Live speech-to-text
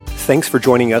Thanks for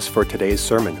joining us for today's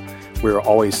sermon. We're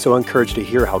always so encouraged to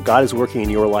hear how God is working in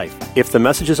your life. If the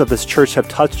messages of this church have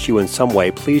touched you in some way,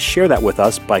 please share that with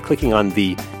us by clicking on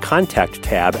the Contact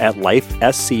tab at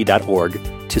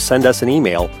lifesc.org to send us an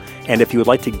email. And if you would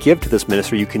like to give to this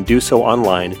ministry, you can do so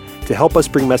online to help us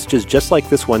bring messages just like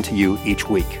this one to you each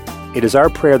week. It is our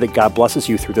prayer that God blesses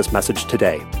you through this message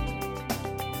today.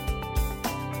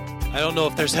 I don't know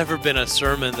if there's ever been a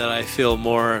sermon that I feel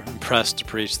more impressed to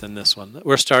preach than this one.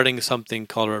 We're starting something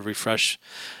called a Refresh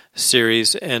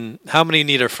series, and how many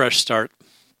need a fresh start?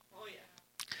 Oh,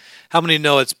 yeah. How many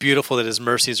know it's beautiful that His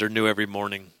mercies are new every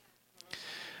morning?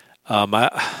 Where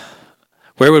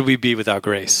would we be without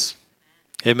grace?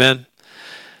 Amen?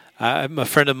 A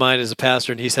friend of mine is a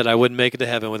pastor, and he said, I wouldn't make it to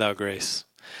heaven without grace.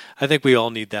 I think we all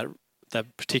need that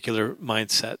particular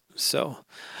mindset. So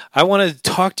I want to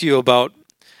talk to you about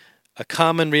a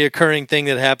common reoccurring thing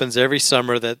that happens every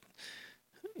summer that,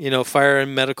 fire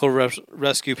and medical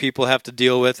rescue people have to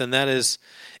deal with, and that is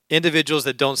individuals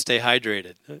that don't stay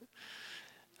hydrated.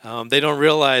 They don't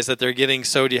realize that they're getting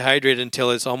so dehydrated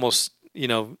until it's almost,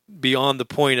 beyond the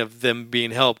point of them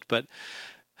being helped. But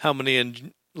how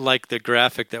many like the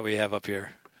graphic that we have up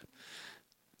here?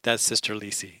 That's Sister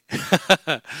Lisi.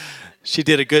 She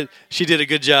did a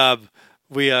good job.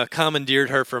 We commandeered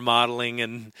her for modeling,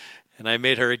 and I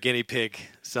made her a guinea pig,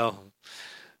 so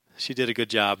she did a good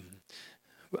job.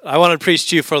 I want to preach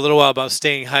to you for a little while about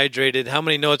staying hydrated. How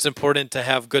many know it's important to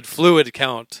have good fluid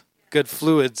count, good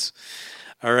fluids?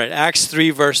 All right, Acts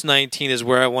 3, verse 19 is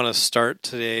where I want to start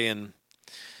today, and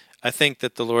I think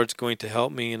that the Lord's going to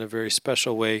help me in a very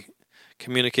special way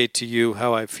communicate to you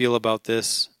how I feel about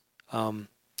this, and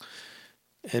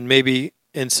maybe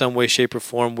in some way, shape, or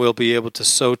form we'll be able to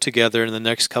sew together in the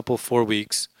next 4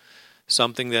 weeks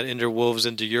something that interwoves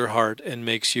into your heart and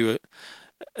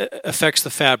affects the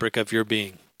fabric of your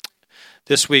being.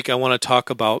 This week I want to talk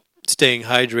about staying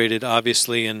hydrated,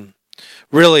 obviously, and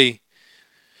really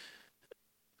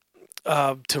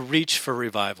to reach for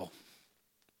revival,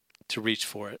 to reach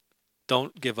for it.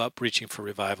 Don't give up reaching for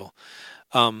revival.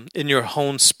 In your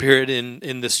own spirit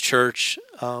in this church,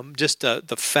 just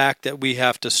the fact that we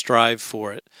have to strive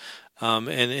for it. And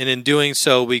in doing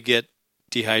so, we get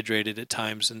dehydrated at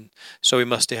times, and so we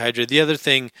must stay hydrated. The other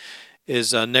thing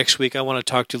is next week I want to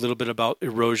talk to you a little bit about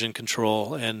erosion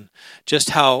control and just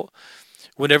how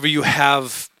whenever you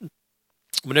have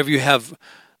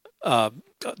the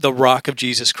rock of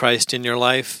Jesus Christ in your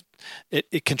life,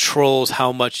 it controls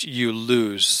how much you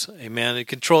lose. Amen. It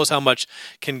controls how much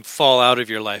can fall out of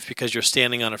your life because you're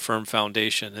standing on a firm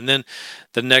foundation. And then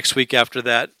the next week after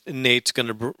that, Nate's going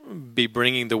to be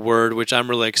bringing the word, which I'm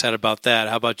really excited about that.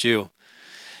 How about you?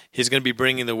 He's going to be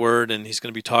bringing the word, and he's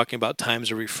going to be talking about times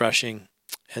of refreshing.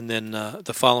 And then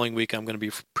the following week, I'm going to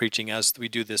be preaching as we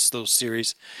do this little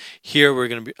series. Here,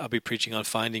 I'll be preaching on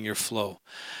finding your flow.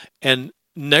 And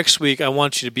next week, I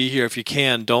want you to be here if you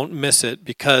can. Don't miss it,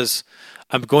 because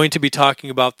I'm going to be talking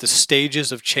about the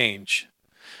stages of change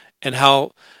and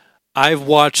how I've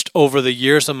watched over the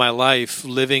years of my life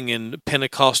living in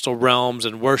Pentecostal realms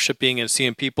and worshiping and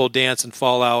seeing people dance and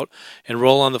fall out and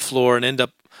roll on the floor and end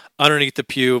up underneath the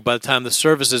pew by the time the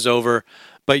service is over,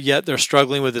 but yet they're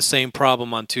struggling with the same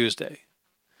problem on Tuesday.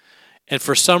 And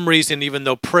for some reason, even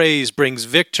though praise brings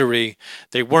victory,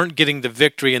 they weren't getting the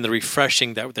victory and the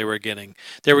refreshing that they were getting.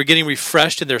 They were getting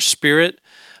refreshed in their spirit,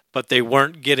 but they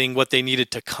weren't getting what they needed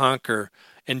to conquer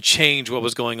and change what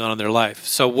was going on in their life.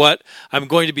 So what I'm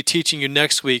going to be teaching you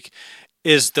next week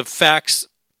is the facts,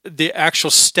 the actual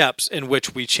steps in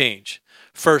which we change.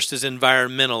 First is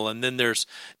environmental, and then there's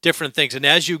different things. And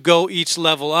as you go each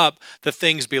level up, the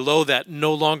things below that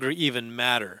no longer even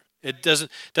matter. It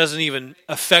doesn't even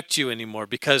affect you anymore,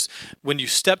 because when you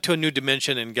step to a new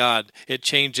dimension in God, it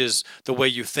changes the way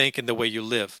you think and the way you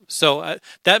live. So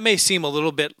that may seem a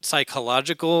little bit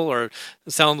psychological or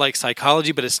sound like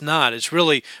psychology, but it's not. It's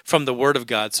really from the Word of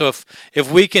God. So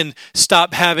if we can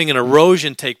stop having an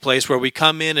erosion take place where we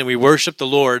come in and we worship the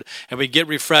Lord and we get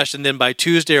refreshed, and then by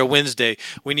Tuesday or Wednesday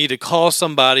we need to call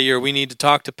somebody or we need to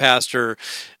talk to pastor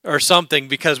or something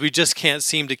because we just can't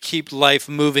seem to keep life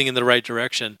moving in the right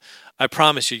direction, I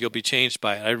promise you'll be changed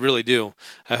by it. I really do.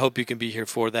 I hope you can be here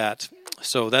for that.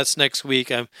 So that's next week.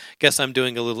 I guess I'm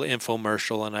doing a little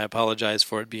infomercial, and I apologize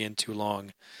for it being too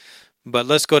long. But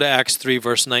let's go to Acts 3,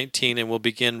 verse 19, and we'll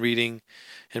begin reading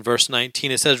in verse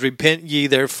 19. It says, "Repent ye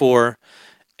therefore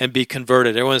and be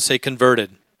converted." Everyone say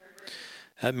converted.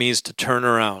 That means to turn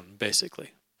around,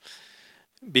 basically.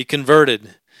 Be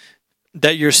converted,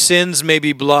 that your sins may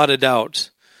be blotted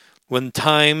out, when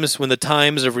the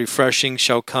times of refreshing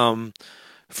shall come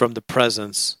from the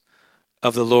presence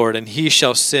of the Lord, and he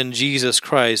shall send Jesus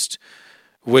Christ,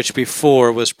 which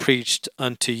before was preached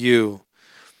unto you,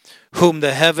 whom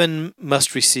the heaven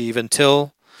must receive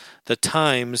until the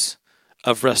times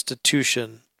of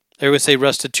restitution. There we say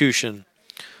restitution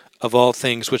of all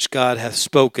things which God hath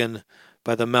spoken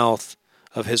by the mouth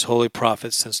of his holy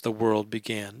prophets since the world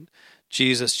began.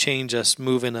 Jesus, change us,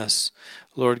 move in us.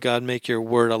 Lord God, make your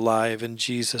word alive. In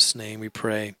Jesus' name we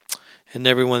pray. And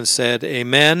everyone said,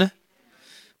 amen.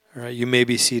 All right, you may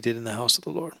be seated in the house of the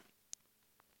Lord.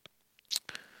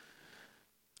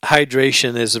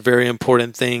 Hydration is a very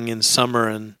important thing in summer,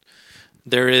 and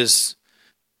there is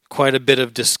quite a bit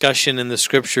of discussion in the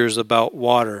scriptures about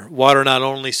water. Water not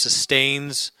only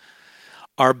sustains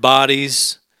our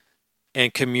bodies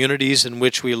and communities in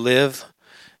which we live.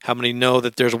 How many know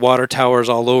that there's water towers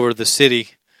all over the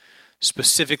city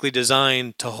specifically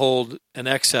designed to hold an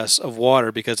excess of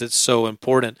water because it's so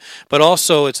important? But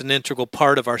also it's an integral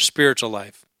part of our spiritual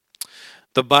life.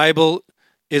 The Bible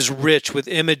is rich with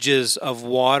images of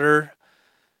water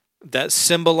that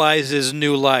symbolizes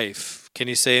new life. Can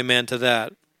you say amen to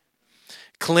that?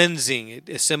 Cleansing.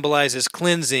 It symbolizes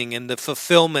cleansing and the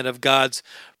fulfillment of God's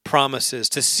promises.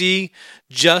 To see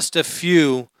just a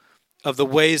few of the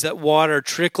ways that water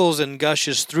trickles and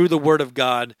gushes through the Word of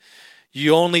God,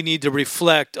 you only need to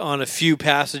reflect on a few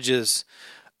passages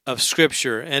of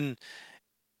Scripture. And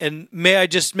may I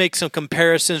just make some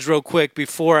comparisons real quick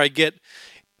before I get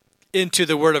into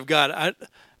the Word of God.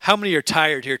 How many are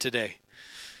tired here today?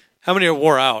 How many are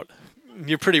wore out?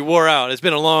 You're pretty wore out. It's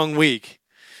been a long week.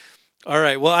 All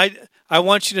right. Well, I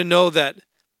want you to know that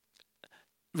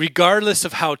regardless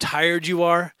of how tired you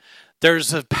are,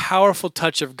 there's a powerful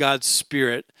touch of God's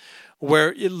Spirit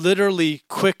where it literally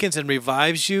quickens and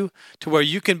revives you to where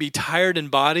you can be tired in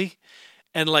body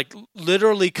and like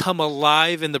literally come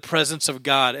alive in the presence of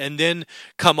God and then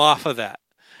come off of that.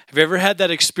 Have you ever had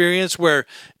that experience where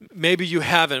maybe you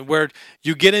haven't, where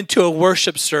you get into a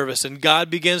worship service and God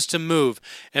begins to move,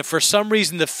 and for some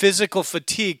reason the physical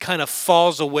fatigue kind of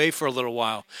falls away for a little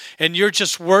while, and you're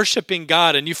just worshiping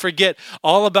God and you forget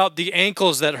all about the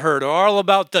ankles that hurt or all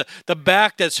about the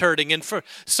back that's hurting, and for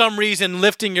some reason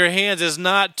lifting your hands is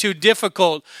not too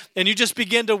difficult, and you just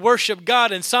begin to worship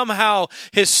God, and somehow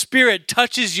His Spirit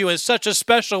touches you in such a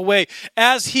special way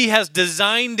as He has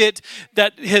designed it,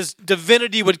 that His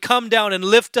divinity would come down and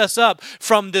lift us up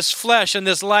from this flesh and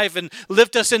this life and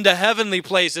lift us into heavenly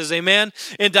places, amen,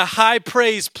 into high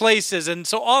praise places. And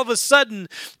so all of a sudden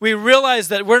we realize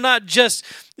that we're not just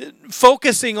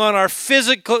focusing on our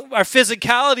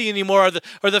physicality anymore,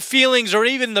 or the feelings or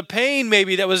even the pain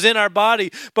maybe that was in our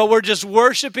body, but we're just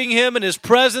worshiping Him and His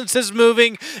presence is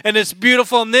moving and it's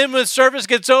beautiful. And then when service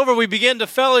gets over, we begin to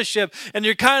fellowship and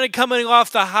you're kind of coming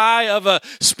off the high of a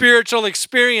spiritual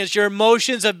experience. Your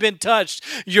emotions have been touched.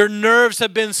 Your nerves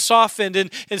have been softened,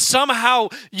 and somehow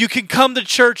you can come to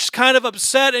church kind of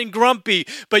upset and grumpy,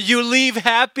 but you leave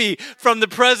happy from the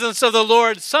presence of the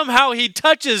Lord. Somehow He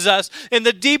touches us in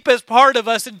the deepest part of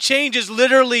us and changes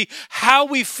literally how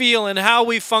we feel and how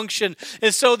we function.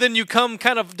 And so then you come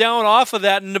kind of down off of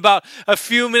that, and about a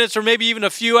few minutes or maybe even a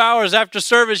few hours after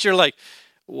service, you're like,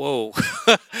 whoa.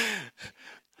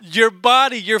 Your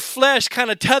body, your flesh kind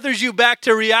of tethers you back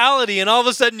to reality, and all of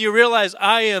a sudden you realize,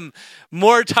 I am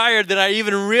more tired than I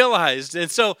even realized. And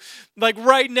so, like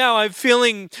right now, I'm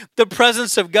feeling the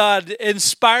presence of God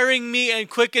inspiring me and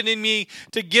quickening me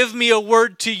to give me a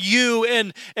word to you.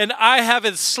 And I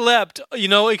haven't slept,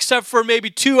 except for maybe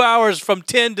 2 hours from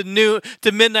 10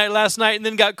 to midnight last night, and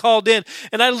then got called in.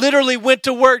 And I literally went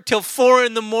to work till 4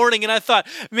 a.m. and I thought,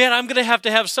 man, I'm going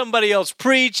to have somebody else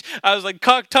preach. I was like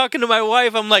talking to my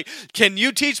wife. I'm like, can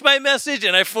you teach my message?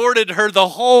 And I forwarded her the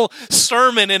whole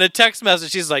sermon in a text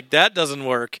message. She's like, that doesn't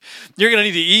work. You're going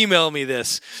to need to email me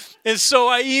this. And so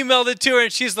I emailed it to her,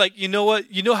 and she's like, you know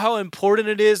what? You know how important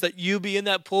it is that you be in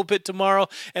that pulpit tomorrow?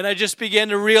 And I just began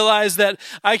to realize that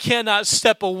I cannot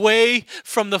step away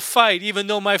from the fight, even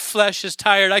though my flesh is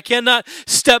tired. I cannot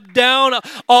step down.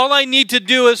 All I need to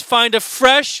do is find a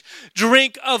fresh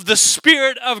drink of the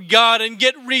Spirit of God and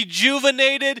get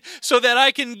rejuvenated so that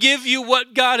I can give you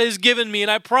what God has given me. And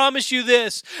I promise you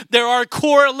this, there are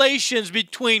correlations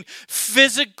between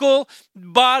physical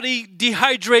body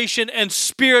dehydration and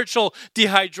spiritual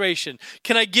dehydration.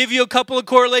 Can I give you a couple of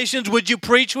correlations? Would you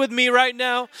preach with me right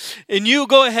now? And you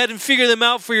go ahead and figure them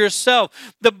out for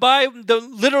yourself. The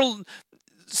literal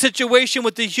situation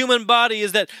with the human body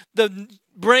is that the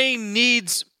brain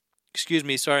needs,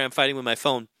 sorry, I'm fighting with my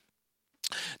phone.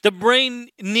 The brain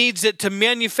needs it to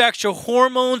manufacture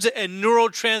hormones and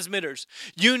neurotransmitters.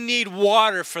 You need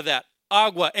water for that.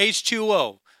 Agua,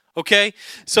 H2O. Okay,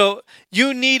 so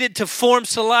you need it to form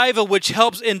saliva, which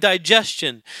helps in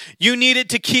digestion. You need it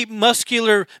to keep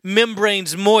muscular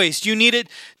membranes moist. You need it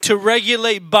to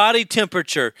regulate body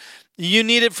temperature. You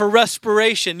need it for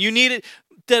respiration. You need it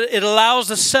that it allows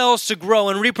the cells to grow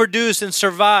and reproduce and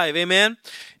survive. Amen.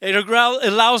 It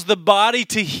allows the body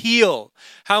to heal.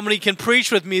 How many can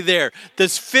preach with me there?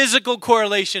 This physical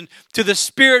correlation to the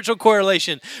spiritual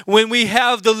correlation. When we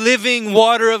have the living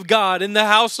water of God in the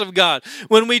house of God,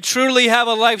 when we truly have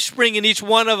a life spring in each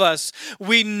one of us,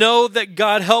 we know that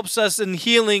God helps us in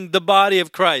healing the body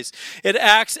of Christ. It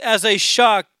acts as a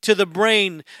shock to the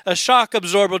brain, a shock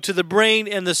absorber to the brain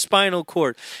and the spinal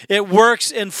cord. It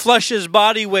works and flushes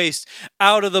body waste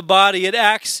out of the body. It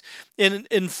acts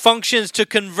in functions to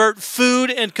convert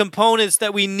food and components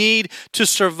that we need to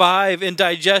survive in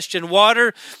digestion.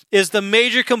 Water is the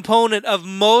major component of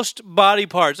most body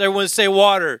parts. Everyone say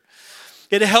water.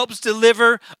 It helps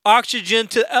deliver oxygen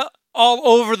to all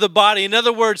over the body. In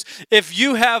other words, if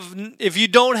you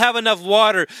don't have enough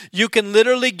water, you can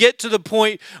literally get to the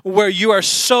point where you are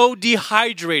so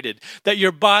dehydrated that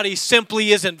your body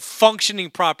simply isn't functioning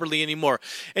properly anymore.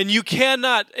 And you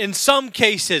cannot, in some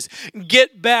cases,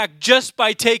 get back just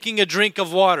by taking a drink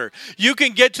of water. You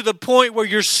can get to the point where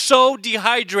you're so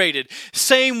dehydrated.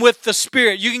 Same with the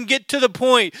Spirit. You can get to the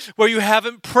point where you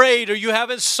haven't prayed or you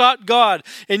haven't sought God.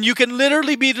 And you can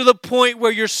literally be to the point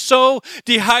where you're so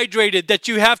dehydrated that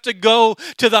you have to go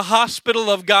to the hospital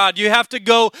of God. You have to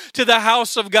go to the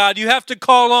house of God. You have to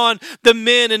call on the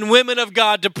men and women of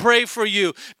God to pray for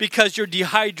you because you're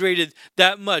dehydrated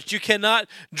that much. You cannot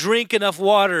drink enough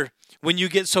water when you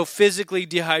get so physically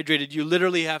dehydrated. You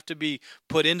literally have to be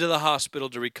put into the hospital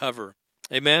to recover.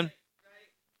 Amen?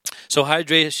 So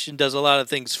hydration does a lot of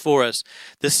things for us.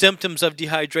 The symptoms of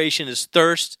dehydration is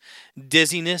thirst,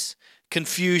 dizziness,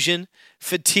 confusion,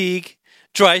 fatigue,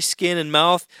 dry skin and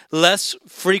mouth, less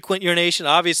frequent urination.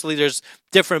 Obviously, there's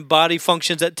different body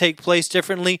functions that take place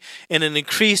differently, and an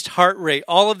increased heart rate.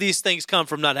 All of these things come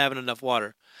from not having enough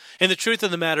water. And the truth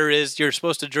of the matter is, you're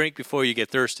supposed to drink before you get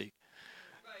thirsty.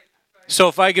 So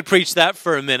if I could preach that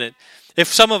for a minute, if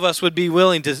some of us would be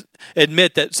willing to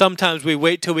admit that sometimes we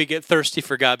wait till we get thirsty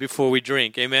for God before we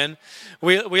drink, amen?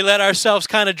 We let ourselves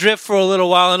kind of drift for a little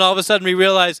while, and all of a sudden we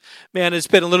realize, man, it's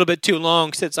been a little bit too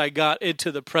long since I got into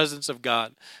the presence of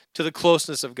God, to the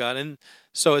closeness of God. And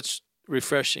so it's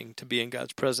refreshing to be in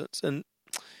God's presence. And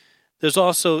there's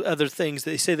also other things.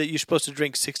 They say that you're supposed to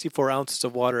drink 64 ounces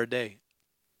of water a day.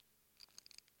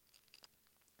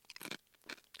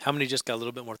 How many just got a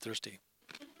little bit more thirsty?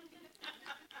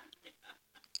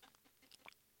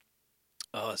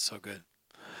 Oh, it's so good.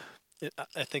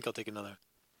 I think I'll take another.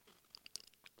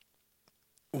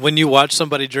 When you watch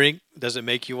somebody drink, does it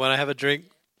make you want to have a drink?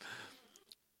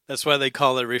 That's why they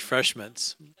call it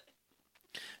refreshments.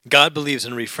 God believes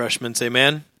in refreshments,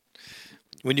 amen?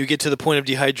 When you get to the point of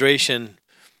dehydration,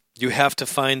 you have to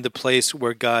find the place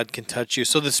where God can touch you.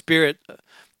 So the Spirit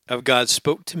of God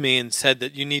spoke to me and said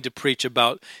that you need to preach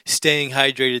about staying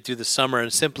hydrated through the summer,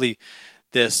 and simply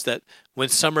this, that when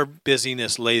summer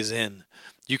busyness lays in,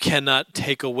 you cannot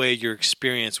take away your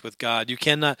experience with God. You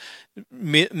cannot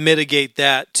mitigate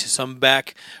that to some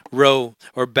back row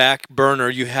or back burner.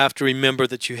 You have to remember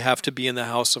that you have to be in the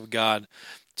house of God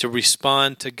to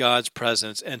respond to God's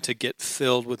presence and to get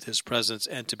filled with His presence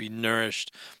and to be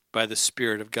nourished by the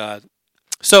Spirit of God.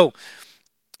 So,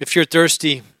 if you're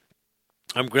thirsty,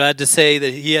 I'm glad to say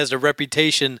that He has a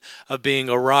reputation of being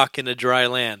a rock in a dry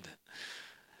land.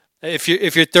 If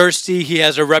you're thirsty, He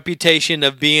has a reputation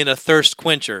of being a thirst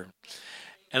quencher.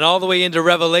 And all the way into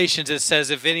Revelations, it says,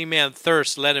 if any man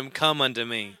thirst, let him come unto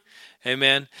me.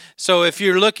 Amen. So if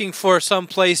you're looking for some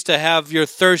place to have your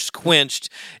thirst quenched,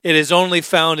 it is only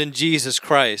found in Jesus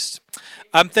Christ.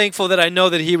 I'm thankful that I know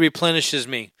that He replenishes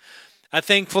me. I'm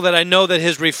thankful that I know that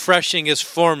His refreshing is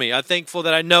for me. I'm thankful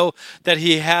that I know that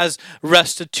He has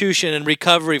restitution and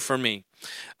recovery for me.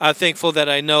 I'm thankful that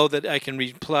I know that I can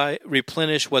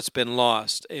replenish what's been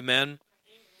lost. Amen?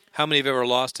 How many have ever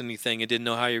lost anything and didn't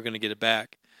know how you're going to get it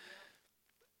back?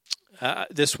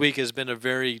 This week has been a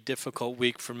very difficult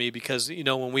week for me because,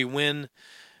 when we win,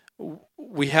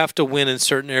 we have to win in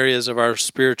certain areas of our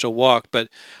spiritual walk. But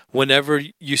whenever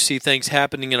you see things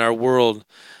happening in our world,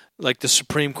 like the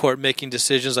Supreme Court making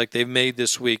decisions like they've made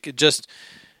this week, you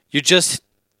just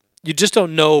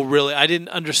don't know really. I didn't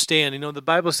understand. The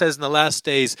Bible says in the last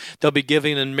days they'll be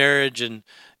giving in marriage and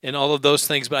and all of those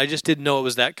things, but I just didn't know it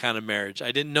was that kind of marriage.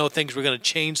 I didn't know things were going to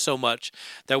change so much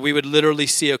that we would literally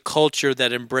see a culture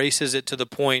that embraces it to the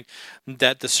point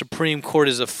that the Supreme Court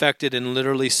is affected and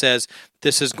literally says,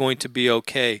 this is going to be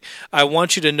okay. I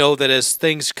want you to know that as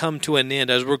things come to an end,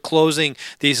 as we're closing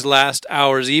these last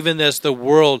hours, even as the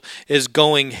world is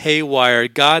going haywire,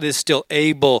 God is still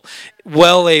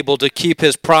well able to keep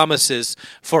his promises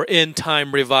for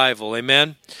end-time revival.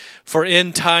 Amen? For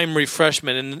end-time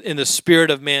refreshment in the spirit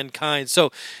of mankind.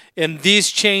 So in these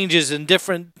changes and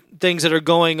different things that are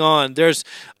going on, there's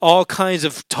all kinds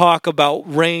of talk about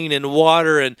rain and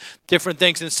water and different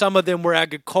things, and some of them were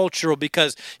agricultural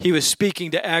because he was speaking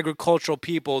to agricultural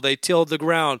people. They tilled the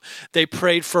ground, they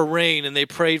prayed for rain, and they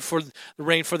prayed for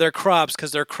rain for their crops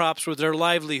because their crops were their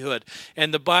livelihood.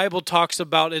 And the Bible talks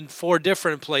about in 4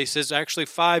 different places, actually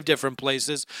 5 different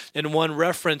places, in one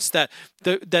reference that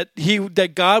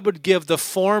God would give the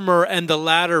former and the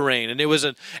latter rain. And it was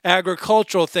an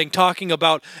agricultural thing talking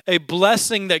about a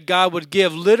blessing that God would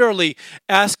give, literally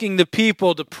asking the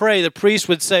people to pray. The priest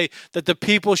would say that the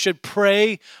people should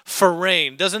pray for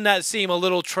rain. Doesn't that seem a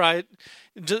little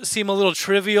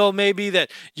trivial maybe,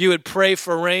 that you would pray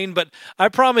for rain? But I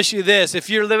promise you this, if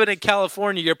you're living in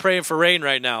California, you're praying for rain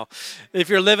right now. If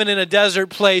you're living in a desert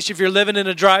place, if you're living in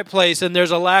a dry place and there's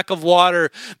a lack of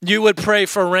water, you would pray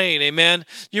for rain, amen?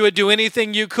 You would do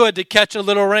anything you could to catch a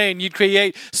little rain. You'd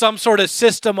create some sort of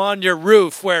system on your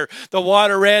roof where the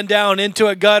water ran down into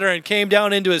a gutter and came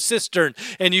down into a cistern,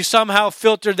 and you somehow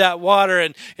filtered that water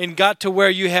and got to where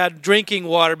you had drinking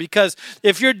water. Because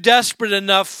if you're desperate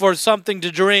enough for something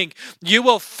to drink, you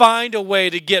will find a way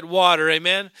to get water,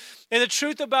 amen? And the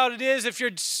truth about it is, if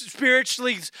you're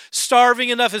spiritually starving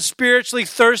enough and spiritually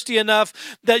thirsty enough,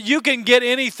 that you can get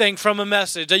anything from a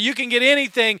message, that you can get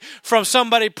anything from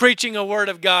somebody preaching a word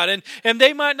of God. And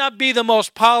they might not be the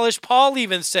most polished. Paul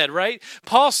even said, right?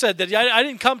 Paul said that I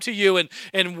didn't come to you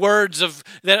in words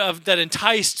that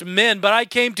enticed men, but I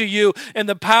came to you in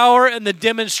the power and the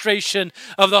demonstration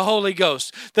of the Holy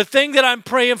Ghost. The thing that I'm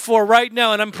praying for right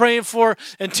now, and I'm praying for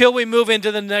until we move into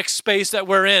the next space that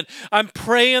we're in, I'm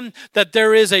praying that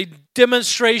there is a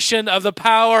demonstration of the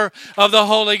power of the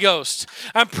Holy Ghost.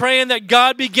 I'm praying that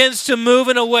God begins to move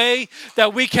in a way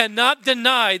that we cannot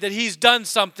deny that he's done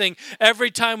something every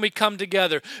time we come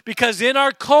together. Because in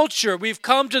our culture, we've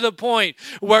come to the point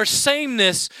where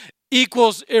sameness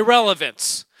equals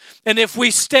irrelevance. And if we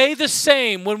stay the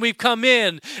same when we come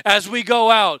in as we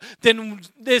go out, then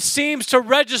it seems to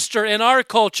register in our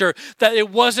culture that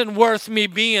it wasn't worth me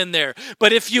being there.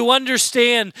 But if you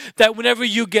understand that whenever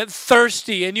you get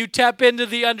thirsty and you tap into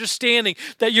the understanding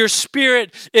that your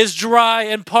spirit is dry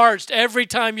and parched every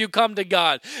time you come to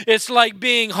God, it's like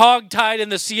being hogtied in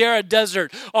the Sierra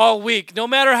Desert all week. No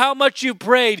matter how much you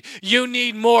prayed, you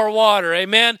need more water,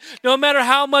 amen? No matter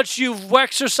how much you've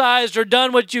exercised or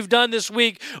done what you've done this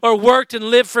week or worked and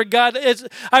lived for God,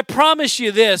 I promise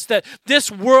you this, that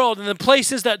this world and the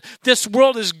places that this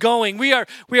world is going, we are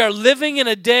living in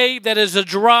a day that is a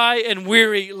dry and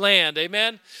weary land,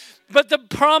 amen? But the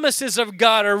promises of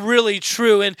God are really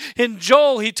true. And in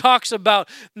Joel, he talks about,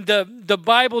 the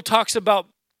Bible talks about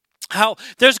how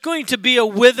there's going to be a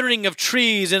withering of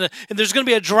trees and there's going to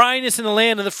be a dryness in the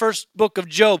land in the first book of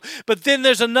Job. But then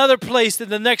there's another place in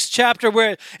the next chapter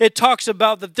where it talks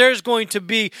about that there's going to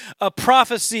be a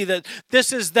prophecy, that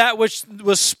this is that which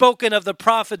was spoken of the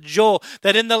prophet Joel,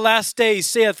 that in the last days,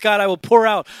 saith God, I will pour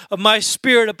out of my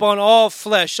spirit upon all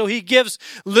flesh. So he gives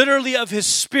literally of his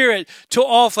spirit to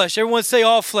all flesh. Everyone say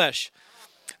all flesh.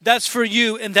 That's for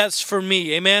you and that's for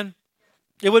me. Amen.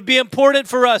 It would be important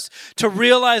for us to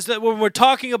realize that when we're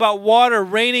talking about water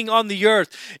raining on the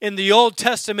earth in the Old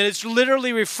Testament, it's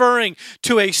literally referring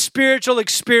to a spiritual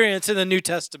experience in the New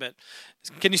Testament.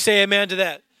 Can you say amen to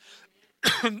that?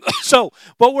 So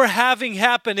what we're having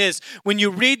happen is when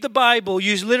you read the Bible,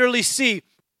 you literally see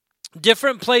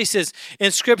different places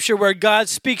in Scripture where God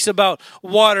speaks about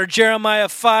water. Jeremiah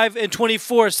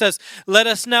 5:24 says, let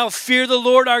us now fear the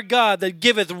Lord our God that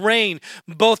giveth rain,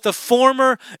 both the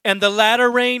former and the latter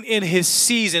rain in his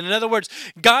season. In other words,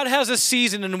 God has a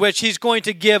season in which he's going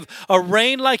to give a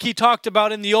rain like he talked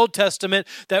about in the Old Testament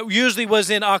that usually was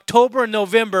in October and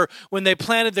November when they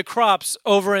planted the crops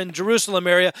over in Jerusalem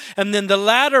area. And then the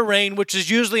latter rain, which is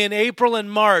usually in April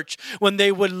and March when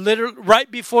they would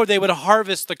right before they would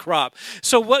harvest the crop. drop.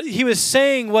 So what he was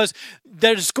saying was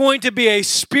there's going to be a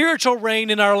spiritual rain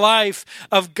in our life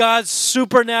of God's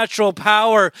supernatural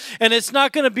power. And it's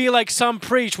not going to be like some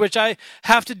preach, which I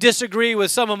have to disagree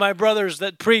with some of my brothers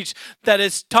that preach, that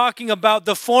it's talking about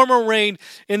the former rain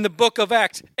in the book of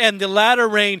Acts and the latter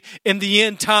rain in the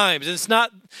end times.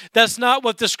 That's not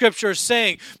what the scripture is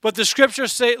saying. What the scripture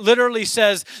literally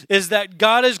says is that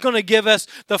God is going to give us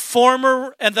the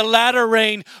former and the latter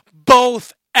rain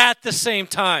both at the same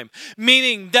time.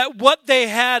 Meaning that what they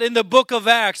had in the book of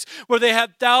Acts, where they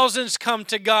had thousands come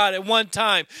to God at one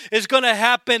time, is going to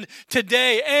happen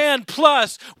today. And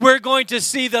plus, we're going to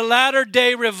see the latter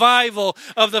day revival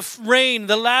of the rain,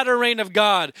 the latter rain of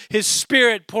God, His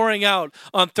Spirit pouring out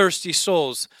on thirsty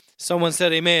souls. Someone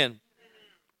said amen.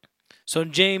 So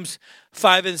in James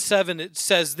 5 and 7, it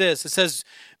says this. It says,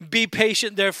 "Be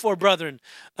patient, therefore, brethren,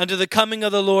 unto the coming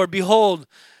of the Lord. Behold,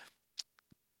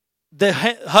 the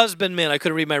husbandman," I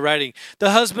couldn't read my writing,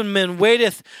 "the husbandman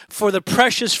waiteth for the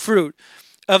precious fruit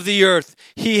of the earth.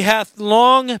 He hath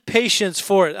long patience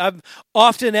for it." I've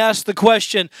often asked the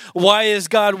question, why is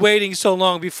God waiting so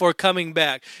long before coming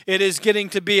back? It is getting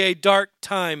to be a dark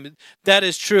time. That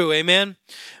is true, amen?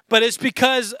 But it's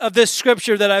because of this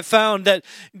scripture that I found that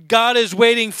God is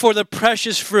waiting for the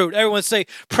precious fruit. Everyone say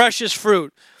precious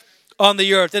fruit on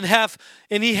the earth,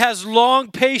 and He has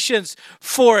long patience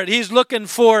for it. He's looking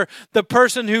for the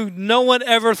person who no one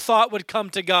ever thought would come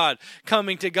to God,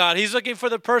 coming to God. He's looking for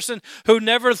the person who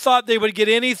never thought they would get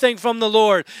anything from the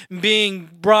Lord being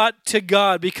brought to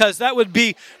God, because that would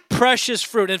be precious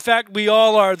fruit. In fact, we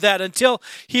all are that until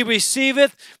He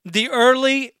receiveth the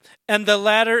early and the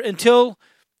latter, until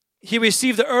He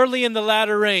received the early and the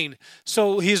latter rain.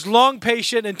 So He's long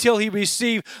patient until He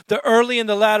received the early and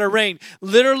the latter rain.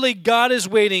 Literally, God is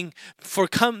waiting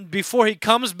before He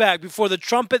comes back, before the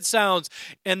trumpet sounds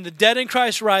and the dead in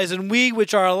Christ rise, and we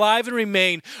which are alive and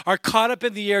remain are caught up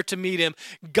in the air to meet Him.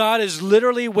 God is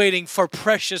literally waiting for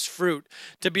precious fruit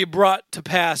to be brought to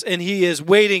pass, and He is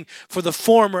waiting for the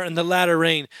former and the latter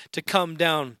rain to come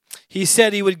down. He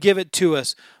said He would give it to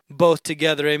us both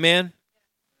together. Amen?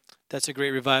 That's a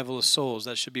great revival of souls.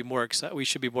 That should be more excited. We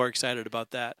should be more excited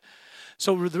about that.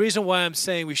 So the reason why I'm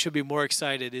saying we should be more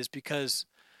excited is because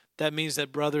that means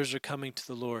that brothers are coming to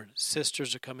the Lord,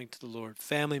 sisters are coming to the Lord,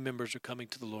 family members are coming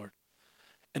to the Lord.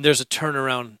 And there's a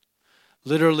turnaround.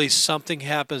 Literally something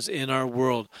happens in our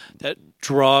world that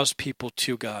draws people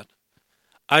to God.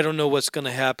 I don't know what's going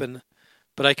to happen,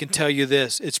 but I can tell you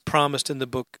this. It's promised in the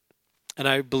book, and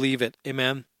I believe it.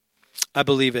 Amen? I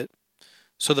believe it.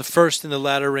 So the first and the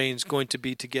latter rain is going to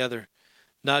be together.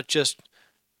 Not just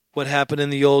what happened in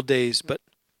the old days, but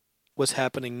what's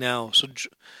happening now. So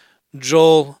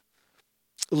Joel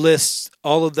lists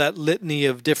all of that litany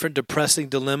of different depressing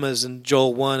dilemmas in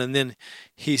Joel 1. And then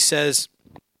he says,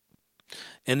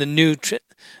 in the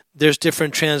there's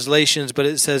different translations, but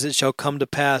it says, "It shall come to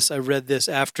pass," I read this,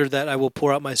 "after that I will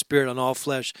pour out my Spirit on all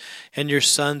flesh, and your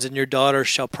sons and your daughters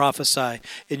shall prophesy,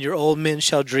 and your old men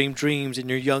shall dream dreams, and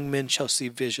your young men shall see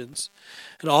visions.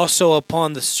 And also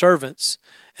upon the servants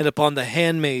and upon the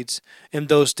handmaids in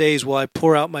those days will I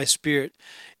pour out my Spirit."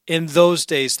 In those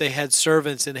days they had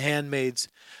servants and handmaids,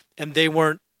 and they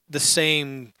weren't the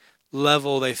same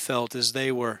level they felt as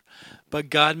they were. But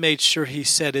God made sure He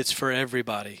said it's for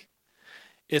everybody.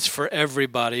 It's for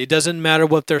everybody. It doesn't matter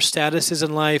what their status is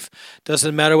in life.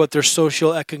 Doesn't matter what their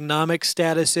socioeconomic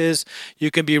status is.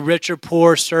 You can be rich or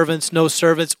poor, servants, no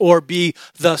servants, or be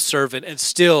the servant. And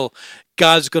still,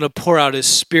 God's going to pour out His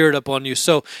Spirit upon you.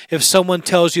 So if someone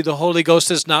tells you the Holy Ghost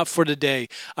is not for today,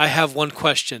 I have one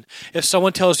question. If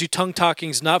someone tells you tongue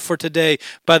talking is not for today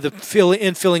by the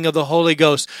infilling of the Holy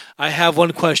Ghost, I have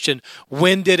one question.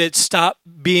 When did it stop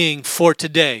being for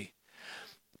today?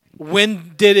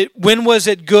 When was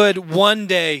it good one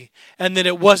day and then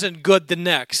it wasn't good the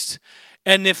next?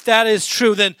 And if that is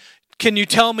true, then can you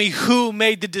tell me who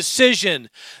made the decision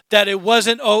that it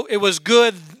was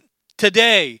good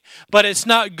today, but it's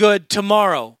not good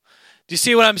tomorrow? Do you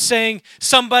see what I'm saying?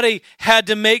 Somebody had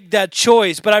to make that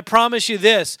choice. But I promise you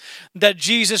this, that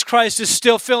Jesus Christ is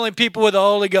still filling people with the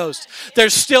Holy Ghost.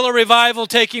 There's still a revival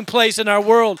taking place in our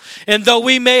world. And though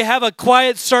we may have a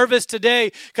quiet service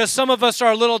today, because some of us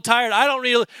are a little tired, I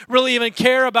don't really even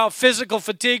care about physical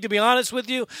fatigue, to be honest with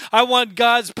you. I want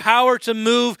God's power to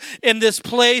move in this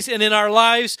place and in our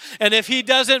lives. And if He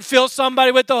doesn't fill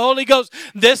somebody with the Holy Ghost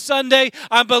this Sunday,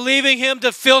 I'm believing Him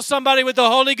to fill somebody with the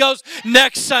Holy Ghost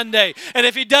next Sunday. And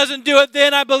if he doesn't do it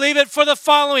then, I believe it for the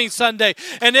following Sunday.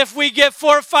 And if we get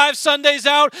 4 or 5 Sundays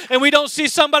out and we don't see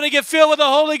somebody get filled with the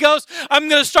Holy Ghost, I'm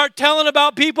going to start telling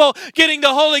about people getting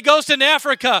the Holy Ghost in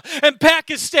Africa and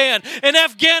Pakistan and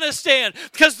Afghanistan,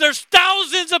 because there's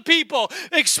thousands of people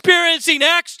experiencing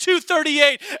Acts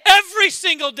 2:38 every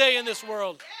single day in this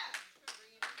world.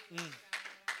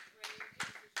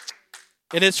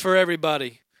 And it's for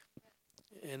everybody.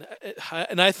 And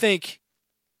I think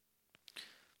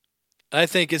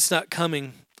it's not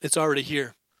coming. It's already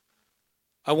here.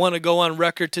 I want to go on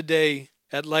record today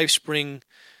at LifeSpring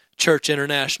Church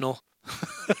International.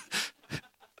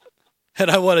 And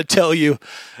I want to tell you,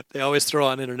 they always throw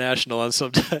on international on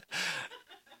sometimes.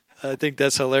 I think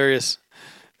that's hilarious.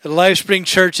 At LifeSpring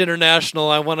Church International,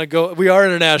 I want to go. We are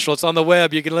international. It's on the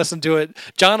web. You can listen to it.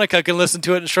 Janaka can listen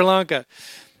to it in Sri Lanka.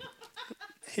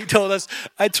 He told us,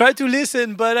 I tried to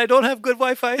listen, but I don't have good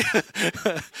Wi-Fi.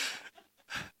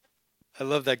 I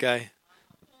love that guy.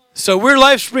 So we're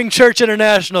LifeSpring Church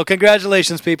International.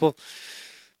 Congratulations, people.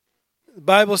 The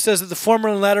Bible says that the former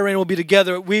and latter rain will be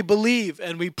together. We believe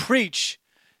and we preach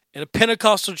in a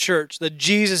Pentecostal church that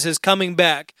Jesus is coming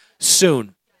back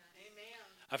soon.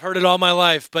 I've heard it all my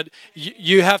life, but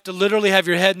you have to literally have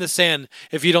your head in the sand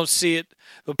if you don't see it.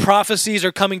 The prophecies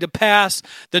are coming to pass.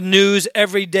 The news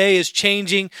every day is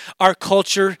changing. Our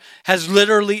culture has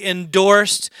literally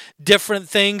endorsed different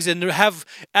things, and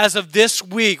as of this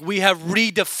week, we have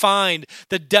redefined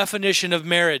the definition of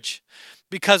marriage.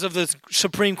 Because of the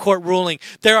Supreme Court ruling.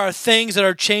 There are things that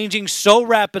are changing so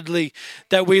rapidly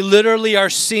that we literally are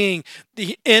seeing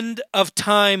the end of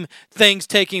time things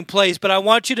taking place. But I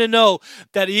want you to know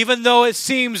that even though it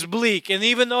seems bleak, and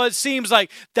even though it seems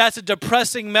like that's a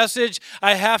depressing message,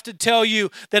 I have to tell you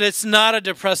that it's not a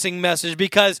depressing message,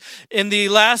 because in the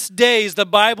last days, the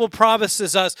Bible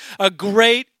promises us a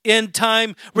great end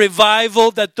time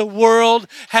revival that the world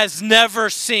has never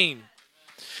seen.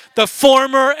 The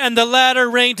former and the latter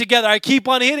reign together. I keep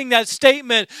on hitting that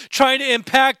statement, trying to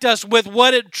impact us with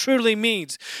what it truly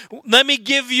means. Let me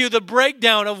give you the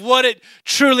breakdown of what it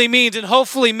truly means, and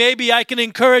hopefully maybe I can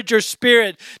encourage your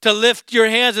spirit to lift your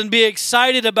hands and be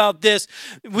excited about this.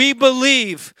 We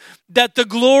believe that the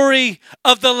glory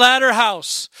of the latter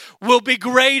house will be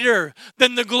greater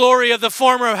than the glory of the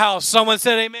former house. Someone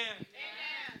said amen.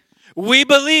 We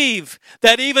believe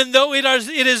that even though it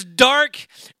is dark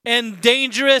and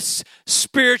dangerous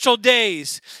spiritual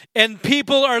days, and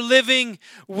people are living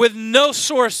with no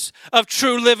source of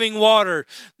true living water,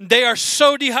 they are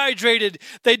so dehydrated,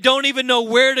 they don't even know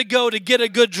where to go to get a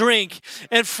good drink.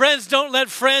 And friends don't let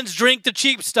friends drink the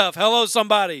cheap stuff. Hello,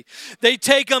 somebody. They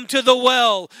take them to the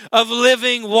well of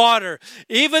living water.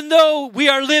 Even though we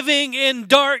are living in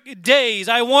dark days,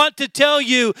 I want to tell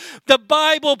you, the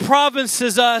Bible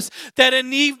promises us that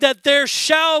that there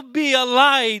shall be a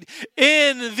light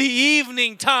in the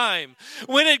evening time.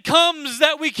 When it comes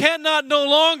that we cannot no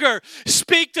longer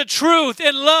speak the truth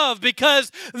in love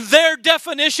because their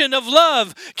definition of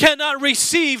love cannot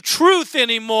receive truth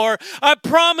anymore, I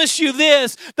promise you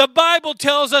this, the Bible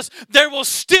tells us there will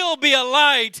still be a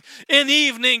light in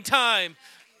evening time.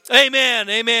 Amen,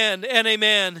 amen, and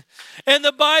amen. And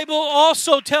the Bible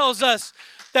also tells us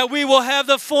that we will have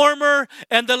the former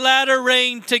and the latter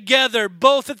rain together,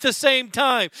 both at the same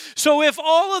time. So if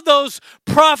all of those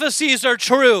prophecies are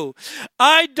true,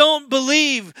 I don't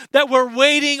believe that we're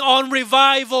waiting on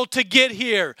revival to get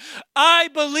here. I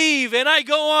believe, and I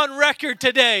go on record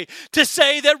today to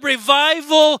say that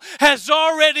revival has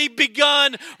already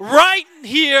begun right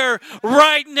here,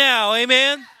 right now.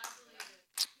 Amen?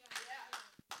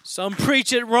 Some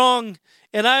preach it wrong,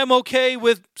 and I am okay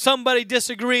with somebody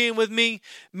disagreeing with me.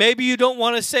 Maybe you don't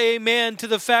want to say amen to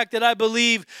the fact that I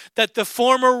believe that the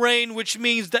former rain, which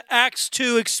means the Acts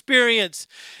 2 experience,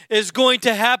 is going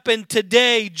to happen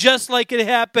today just like it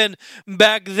happened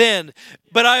back then.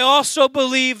 But I also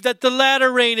believe that the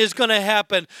latter rain is going to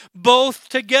happen, both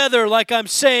together, like I'm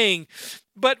saying.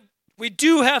 But we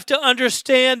do have to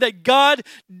understand that God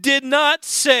did not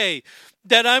say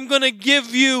that I'm going to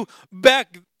give you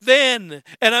back then,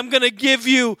 and I'm going to give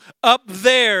you up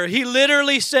there. He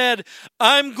literally said,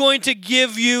 I'm going to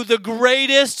give you the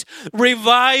greatest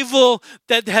revival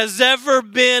that has ever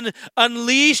been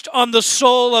unleashed on the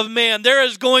soul of man. There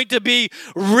is going to be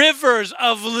rivers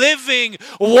of living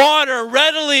water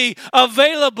readily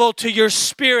available to your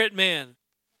spirit, man.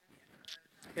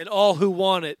 And all who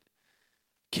want it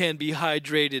can be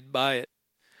hydrated by it.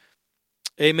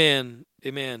 Amen.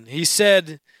 Amen. He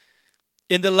said,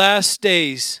 in the last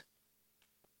days,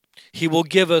 he will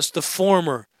give us the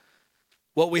former,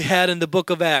 what we had in the book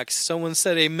of Acts. Someone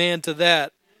said amen to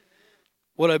that.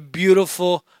 What a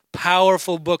beautiful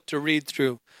powerful book to read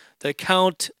through. The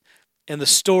account and the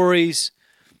stories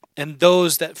and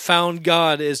those that found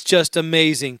God is just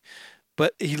amazing.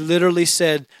 But he literally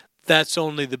said, that's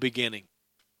only the beginning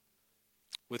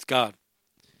with God.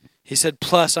 He said,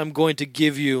 plus I'm going to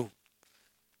give you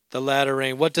the latter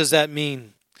rain. What does that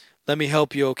mean? Let me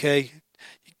help you, okay?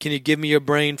 Can you give me your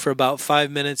brain for about 5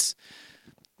 minutes?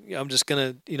 I'm just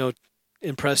going to,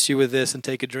 impress you with this and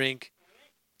take a drink.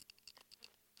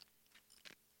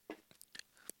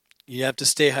 You have to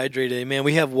stay hydrated. Amen.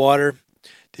 We have water.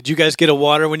 Did you guys get a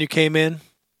water when you came in?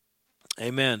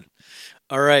 Amen.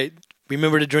 All right.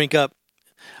 Remember to drink up.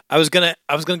 I was gonna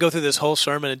go through this whole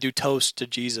sermon and do toast to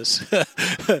Jesus.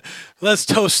 Let's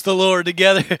toast the Lord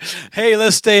together. Hey,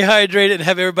 let's stay hydrated and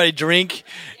have everybody drink.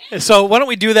 So why don't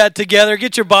we do that together?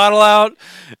 Get your bottle out.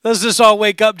 Let's just all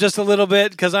wake up just a little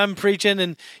bit because I'm preaching.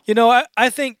 And, I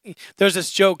think there's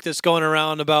this joke that's going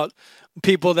around about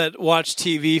people that watch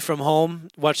TV from home,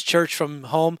 watch church from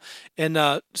home,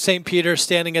 and St. Peter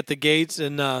standing at the gates,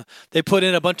 and they put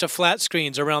in a bunch of flat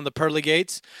screens around the pearly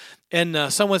gates. And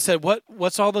someone said,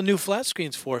 what's all the new flat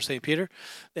screens for, St. Peter?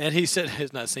 And he said,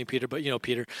 it's not St. Peter, but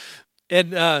Peter.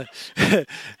 And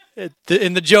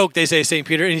in the joke, they say St.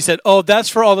 Peter, and he said, "Oh, that's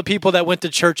for all the people that went to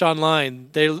church online.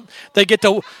 They get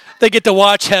to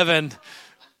watch heaven."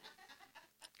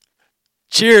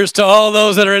 Cheers to all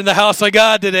those that are in the house of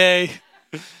God today.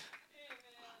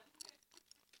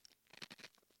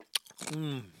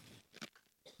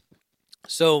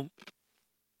 So,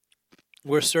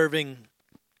 we're serving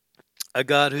a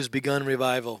God who's begun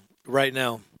revival right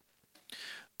now.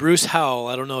 Bruce Howell,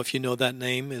 I don't know if you know that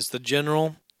name, is the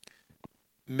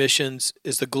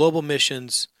Global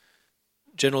Missions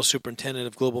General Superintendent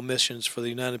of Global Missions for the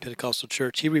United Pentecostal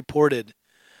Church. He reported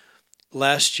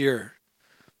last year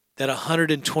that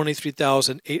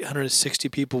 123,860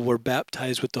 people were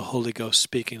baptized with the Holy Ghost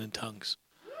speaking in tongues.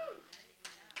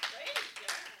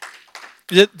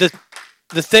 The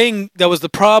thing that was the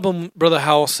problem, Brother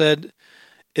Howell said,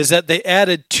 is that they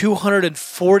added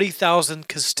 240,000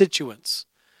 constituents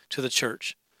to the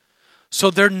church. So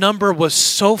their number was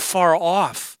so far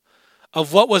off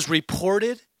of what was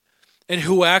reported and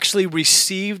who actually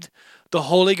received the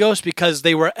Holy Ghost because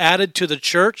they were added to the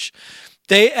church.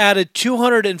 They added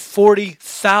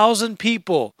 240,000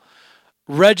 people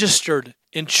registered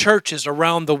in churches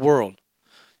around the world,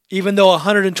 even though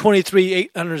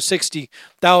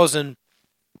 123,860,000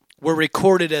 were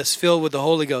recorded as filled with the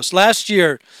Holy Ghost. Last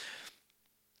year,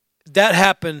 that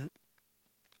happened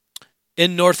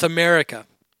in North America.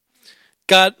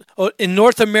 In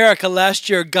North America last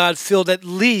year, God filled at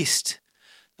least,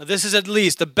 now this is at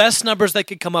least, the best numbers they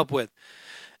could come up with,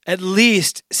 at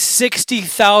least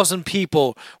 60,000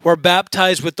 people were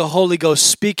baptized with the Holy Ghost,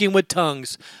 speaking with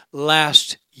tongues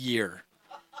last year.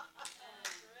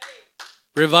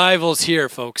 Revival's here,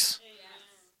 folks.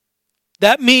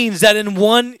 That means that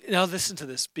now listen to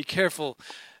this, be careful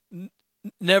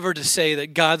never to say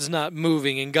that God's not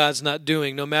moving and God's not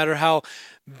doing. No matter how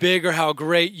big or how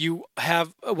great you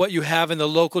have what you have in the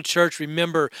local church,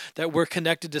 remember that we're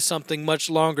connected to something much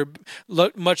larger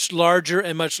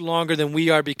and much longer than we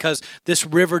are, because this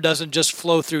river doesn't just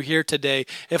flow through here today.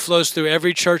 It flows through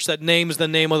every church that names the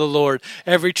name of the Lord,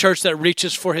 every church that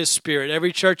reaches for His Spirit,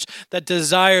 every church that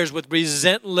desires with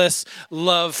relentless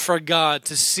love for God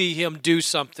to see Him do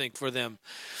something for them.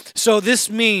 So this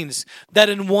means that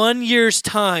in 1 year's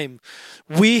time,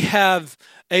 we have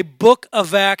a Book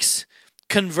of Acts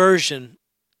conversion.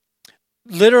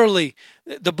 Literally,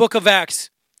 the Book of Acts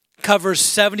covers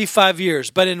 75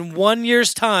 years, but in 1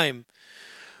 year's time,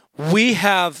 we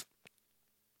have,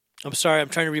 I'm trying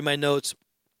to read my notes.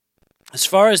 As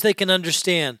far as they can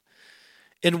understand,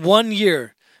 in 1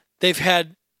 year, they've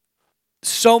had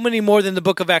so many more than the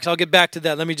Book of Acts. I'll get back to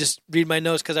that. Let me just read my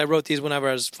notes because I wrote these whenever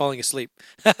I was falling asleep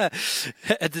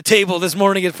at the table this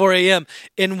morning at 4 a.m.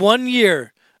 In 1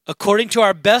 year, according to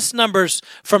our best numbers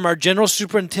from our general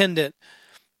superintendent,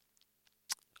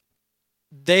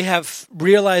 they have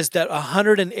realized that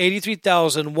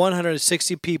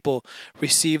 183,160 people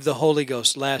received the Holy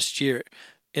Ghost last year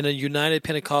in a United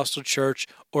Pentecostal Church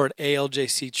or an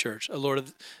ALJC church,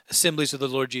 Assemblies of the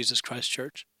Lord Jesus Christ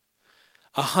Church.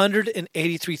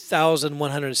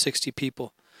 183,160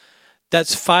 people.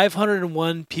 That's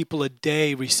 501 people a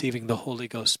day receiving the Holy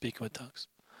Ghost, speaking with tongues.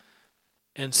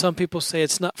 And some people say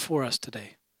it's not for us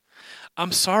today.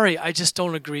 I'm sorry, I just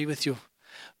don't agree with you.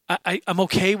 I'm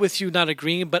okay with you not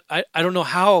agreeing, but I don't know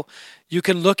how You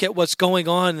can look at what's going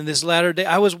on in this latter day.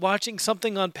 I was watching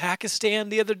something on Pakistan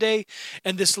the other day,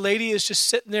 and this lady is just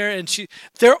sitting there, and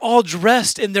they're all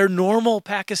dressed in their normal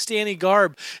Pakistani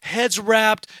garb, heads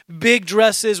wrapped, big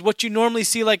dresses, what you normally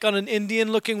see like on an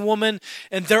Indian-looking woman,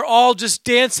 and they're all just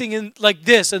dancing in like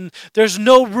this, and there's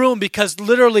no room because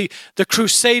literally the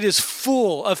crusade is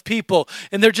full of people,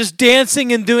 and they're just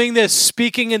dancing and doing this,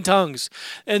 speaking in tongues,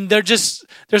 and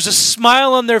there's a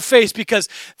smile on their face because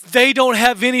they don't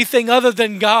have anything other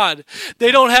than God.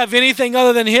 They don't have anything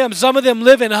other than Him. Some of them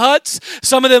live in huts.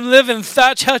 Some of them live in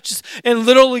thatch huts and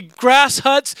literally grass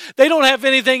huts. They don't have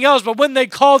anything else. But when they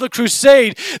call the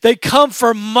crusade, they come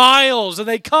for miles and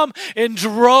they come in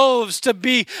droves to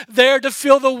be there to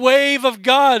feel the wave of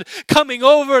God coming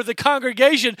over the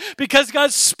congregation because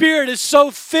God's Spirit is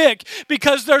so thick,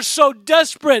 because they're so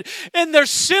desperate and they're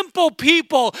simple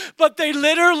people, but they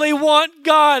literally want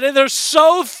God and they're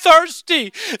so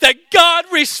thirsty that God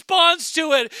responds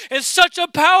to it in such a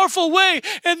powerful way,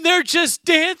 and they're just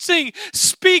dancing,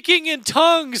 speaking in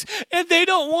tongues, and they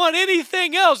don't want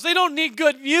anything else. They don't need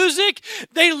good music.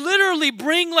 They literally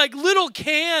bring like little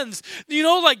cans,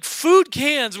 like food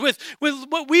cans with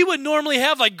what we would normally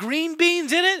have like green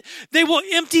beans in it. They will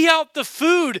empty out the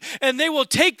food and they will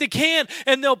take the can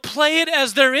and they'll play it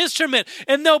as their instrument,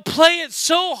 and they'll play it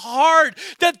so hard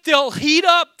that they'll heat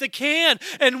up the can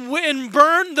and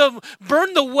burn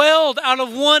the weld out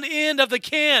of one end of the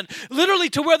can, literally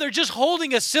to where they're just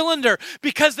holding a cylinder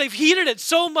because they've heated it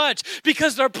so much,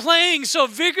 because they're playing so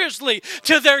vigorously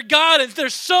to their God, and they're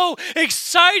so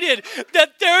excited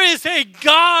that there is a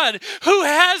God who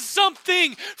has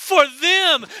something for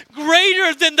them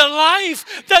greater than the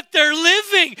life that they're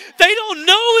living. They don't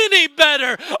know any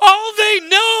better. All they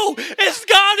know is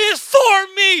God is for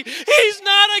me. He's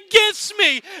not against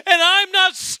me, and I'm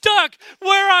not stuck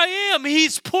where I am.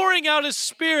 He's pouring out His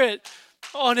Spirit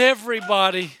on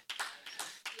everybody.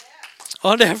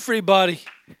 On everybody.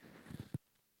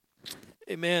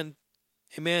 Amen.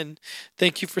 Amen.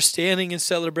 Thank you for standing and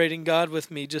celebrating God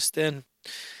with me just then.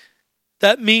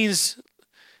 That means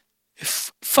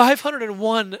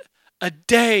 501 a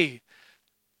day,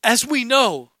 as we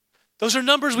know, those are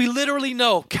numbers we literally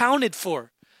know, counted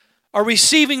for, are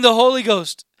receiving the Holy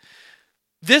Ghost.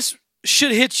 This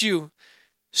should hit you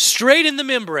straight in the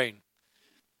membrane.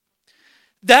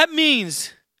 That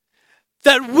means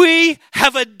that we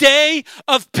have a day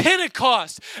of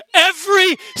Pentecost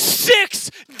every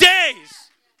 6 days.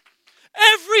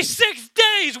 Every 6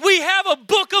 days we have a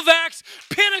Book of Acts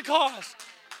Pentecost.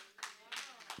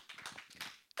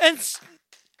 And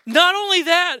not only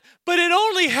that, but it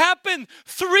only happened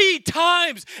 3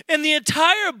 times in the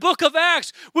entire book of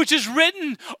Acts, which is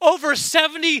written over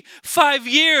 75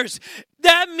 years.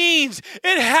 That means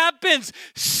it happens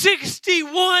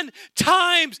 61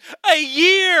 times a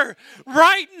year.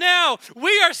 Right now,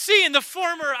 we are seeing the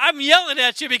former. I'm yelling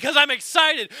at you because I'm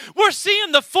excited. We're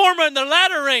seeing the former and the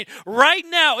latter rain. Right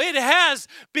now, it has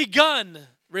begun.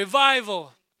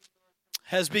 Revival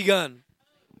has begun.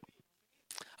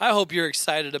 I hope you're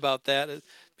excited about that.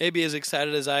 Maybe as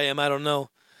excited as I am, I don't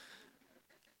know.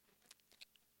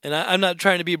 And I'm not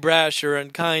trying to be brash or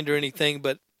unkind or anything,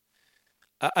 but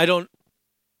I don't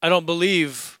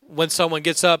believe when someone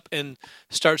gets up and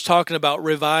starts talking about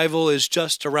revival is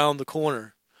just around the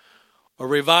corner, or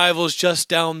revival is just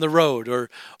down the road,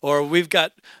 or we've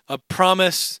got a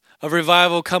promise of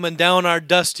revival coming down our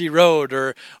dusty road,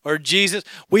 or Jesus.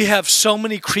 We have so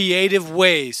many creative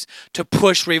ways to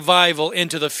push revival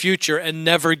into the future and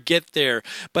never get there.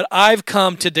 But I've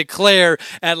come to declare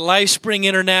at LifeSpring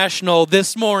International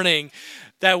this morning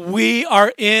that we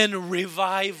are in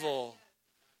revival.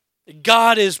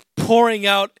 God is pouring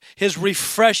out His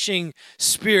refreshing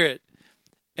Spirit,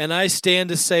 and I stand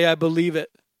to say I believe it.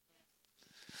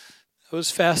 I was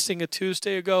fasting a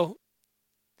Tuesday ago.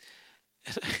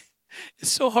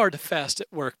 It's so hard to fast at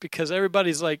work because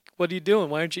everybody's like, what are you doing?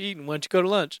 Why aren't you eating? Why don't you go to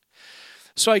lunch?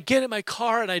 So I get in my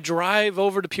car and I drive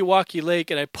over to Pewaukee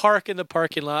Lake and I park in the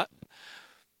parking lot.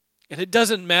 And it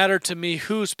doesn't matter to me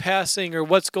who's passing or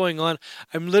what's going on.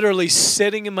 I'm literally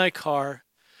sitting in my car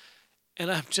and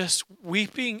I'm just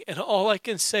weeping, and all I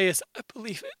can say is, I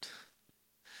believe it.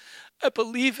 I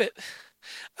believe it.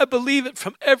 I believe it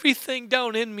from everything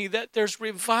down in me that there's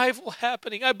revival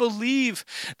happening. I believe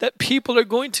that people are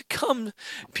going to come.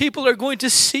 People are going to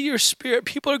see your Spirit.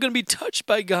 People are going to be touched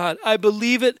by God. I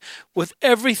believe it with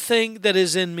everything that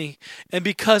is in me. And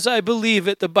because I believe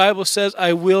it, the Bible says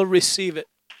I will receive it.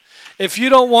 If you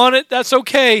don't want it, that's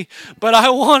okay. But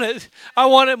I want it. I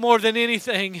want it more than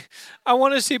anything. I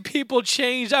want to see people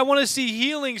change. I want to see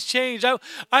healings change.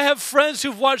 I have friends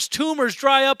who've watched tumors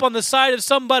dry up on the side of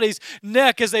somebody's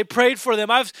neck as they prayed for them.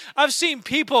 I've seen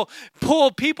people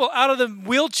pull people out of the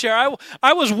wheelchair.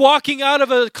 I was walking out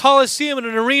of a coliseum in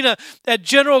an arena at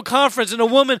General Conference, and a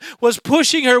woman was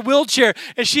pushing her wheelchair,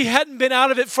 and she hadn't been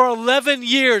out of it for 11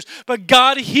 years, but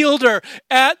God healed her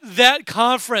at that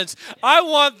conference. I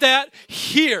want that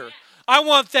here. I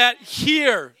want that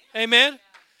here. Amen?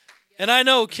 And I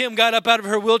know Kim got up out of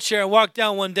her wheelchair and walked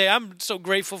down one day. I'm so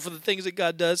grateful for the things that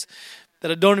God does that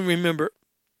I don't even remember.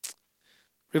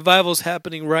 Revival's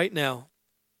happening right now.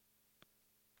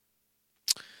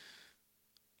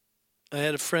 I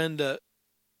had a friend,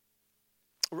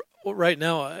 right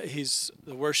now he's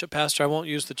the worship pastor. I won't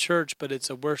use the church, but it's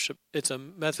a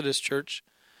Methodist church.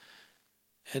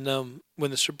 And when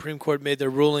the Supreme Court made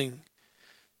their ruling,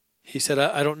 he said,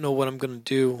 I don't know what I'm going to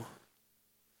do,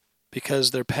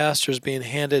 because their pastor's being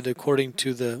handed according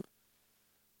to the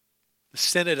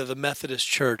Senate of the Methodist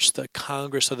Church, the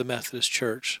Congress of the Methodist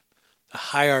Church, the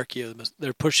hierarchy of them.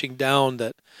 They're pushing down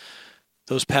that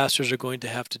those pastors are going to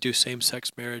have to do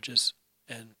same-sex marriages.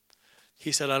 And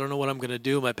he said, I don't know what I'm going to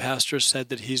do. My pastor said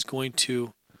that he's going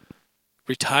to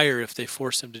retire if they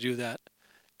force him to do that.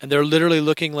 And they're literally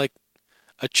looking like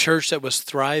a church that was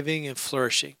thriving and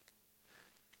flourishing.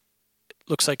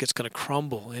 Looks like it's going to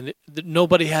crumble, and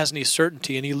nobody has any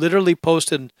certainty. And he literally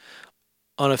posted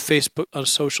on a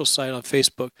social site on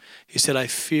Facebook. He said, I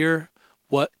fear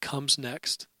what comes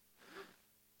next.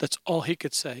 That's all he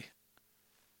could say.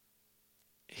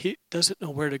 He doesn't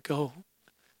know where to go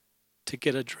to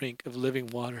get a drink of living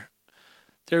water.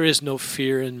 There is no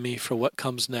fear in me for what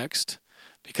comes next,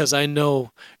 because I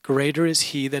know greater is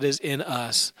he that is in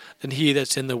us than he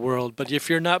that's in the world. But if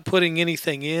you're not putting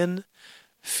anything in,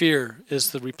 fear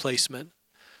is the replacement,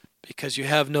 because you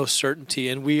have no certainty,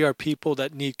 and we are people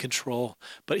that need control,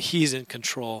 but he's in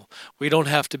control. We don't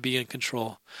have to be in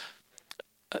control.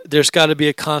 There's got to be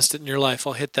a constant in your life.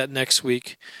 I'll hit that next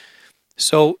week.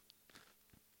 So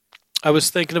I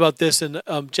was thinking about this, and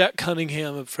Jack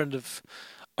Cunningham, a friend of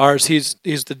ours, he's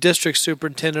the district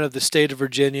superintendent of the state of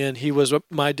Virginia, and he was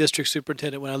my district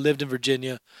superintendent when I lived in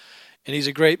Virginia, and he's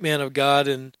a great man of God,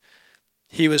 and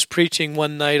he was preaching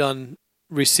one night on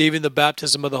receiving the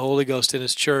baptism of the Holy Ghost in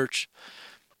his church.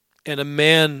 And a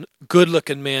man,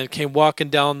 good-looking man, came walking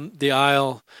down the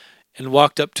aisle and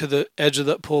walked up to the edge of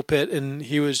the pulpit, and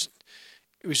he was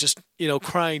just,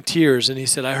 crying tears. And he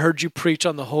said, I heard you preach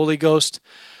on the Holy Ghost.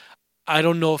 I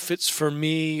don't know if it's for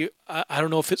me. I don't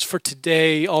know if it's for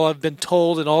today. All I've been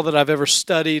told and all that I've ever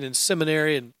studied in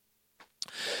seminary and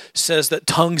says that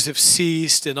tongues have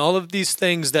ceased, and all of these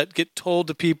things that get told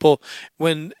to people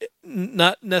when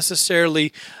not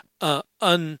necessarily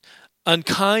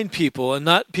unkind people, and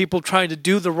not people trying to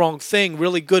do the wrong thing,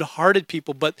 really good-hearted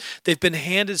people, but they've been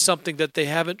handed something that they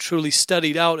haven't truly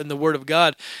studied out in the Word of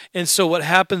God. And so what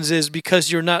happens is,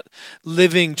 because you're not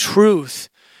living truth,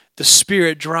 the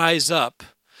Spirit dries up.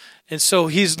 And so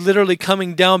he's literally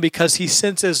coming down because he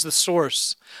senses the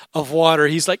source of water.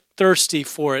 He's like thirsty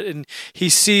for it, and he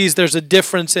sees there's a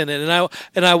difference in it,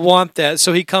 and I want that.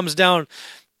 So he comes down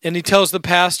and he tells the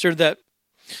pastor that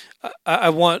I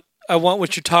want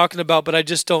what you're talking about, but I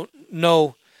just don't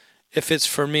know if it's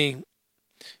for me.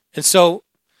 And so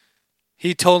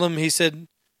he told him, he said,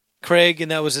 Craig,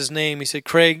 and that was his name. He said,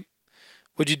 Craig,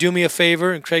 would you do me a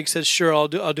favor? And Craig says, sure, I'll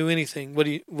do anything. What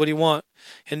do you want?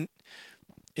 And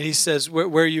he says, where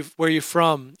are you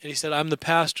from? And he said, I'm the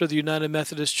pastor of the United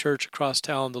Methodist Church across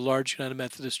town, the large United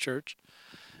Methodist Church.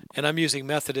 And I'm using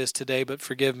Methodist today, but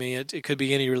forgive me, it could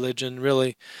be any religion,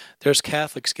 really. There's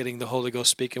Catholics getting the Holy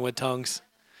Ghost speaking with tongues.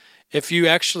 If you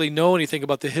actually know anything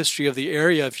about the history of the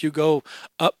area, if you go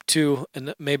up to,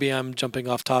 and maybe I'm jumping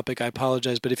off topic, I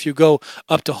apologize, but if you go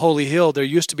up to Holy Hill, there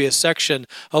used to be a section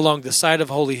along the side of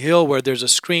Holy Hill where there's a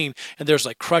screen, and there's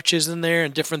like crutches in there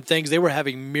and different things. They were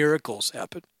having miracles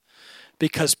happen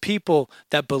because people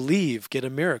that believe get a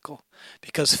miracle,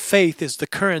 because faith is the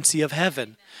currency of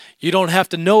heaven. You don't have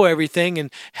to know everything and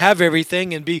have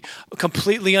everything and be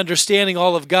completely understanding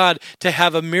all of God to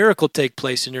have a miracle take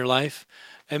place in your life.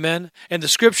 Amen. And the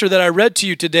scripture that I read to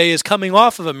you today is coming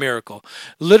off of a miracle.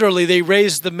 Literally, they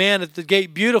raised the man at the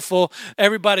gate beautiful.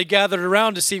 Everybody gathered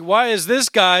around to see, why is this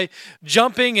guy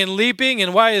jumping and leaping,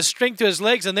 and why is strength to his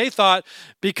legs? And they thought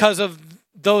because of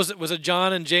those, was it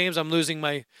John and James? I'm losing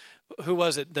my, who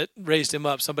was it that raised him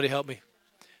up? Somebody help me.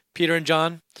 Peter and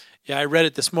John? Yeah, I read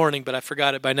it this morning, but I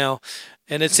forgot it by now.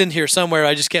 And it's in here somewhere.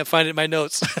 I just can't find it in my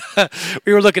notes.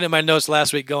 We were looking at my notes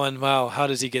last week going, wow, how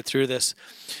does he get through this?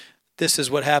 this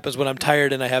is what happens when I'm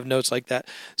tired and I have notes like that.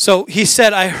 So he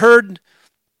said, I heard,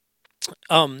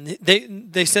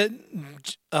 they said,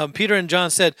 Peter and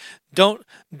John said, don't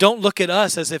look at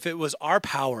us as if it was our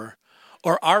power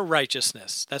or our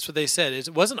righteousness. That's what they said.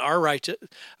 It wasn't our righteousness.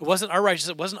 It wasn't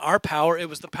our power. It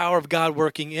was the power of God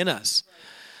working in us.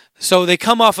 So they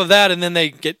come off of that, and then they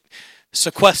get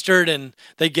sequestered and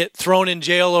they get thrown in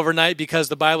jail overnight because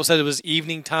the Bible said it was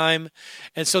evening time.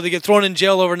 And so they get thrown in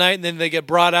jail overnight, and then they get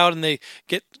brought out and they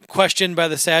get questioned by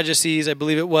the Sadducees, I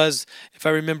believe it was, if I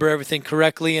remember everything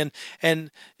correctly.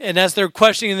 And as they're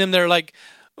questioning them, they're like,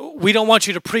 we don't want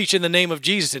you to preach in the name of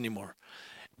Jesus anymore.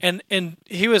 And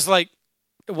he was like,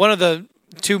 one of the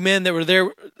two men that were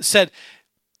there said,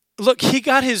 look, he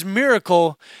got his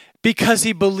miracle because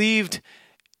he believed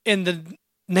in the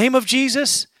name of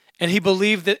Jesus, and he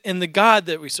believed that in the God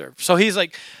that we serve. So he's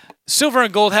like, silver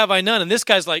and gold have I none. And this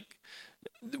guy's like,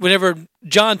 whenever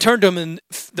John turned to him, and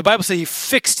the Bible said he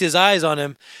fixed his eyes on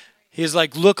him, he's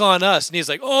like, look on us. And he's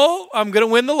like, oh, I'm going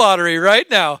to win the lottery right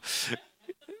now.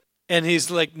 And he's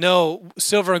like, no,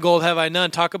 silver and gold have I none.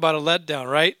 Talk about a letdown,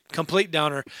 right? Complete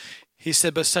downer. He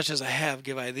said, but such as I have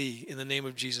give I thee. In the name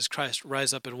of Jesus Christ,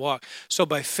 rise up and walk. So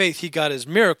by faith, he got his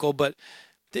miracle. But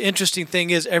the interesting thing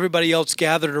is everybody else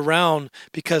gathered around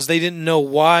because they didn't know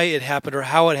why it happened or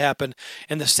how it happened.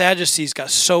 And the Sadducees got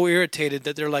so irritated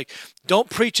that they're like, don't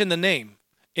preach in the name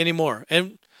anymore.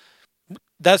 And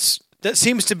that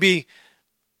seems to be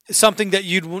something that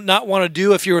you'd not want to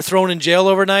do if you were thrown in jail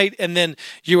overnight and then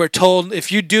you were told, if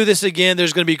you do this again,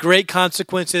 there's going to be great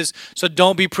consequences, so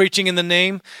don't be preaching in the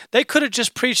name. They could have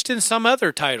just preached in some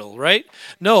other title, right?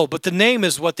 No, but the name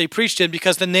is what they preached in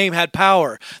because the name had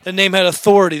power. The name had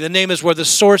authority. The name is where the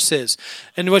source is.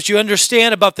 And what you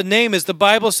understand about the name is the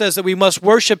Bible says that we must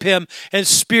worship him in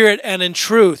spirit and in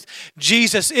truth.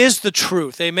 Jesus is the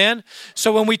truth, amen?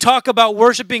 So when we talk about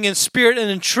worshiping in spirit and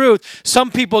in truth,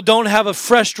 some people don't have a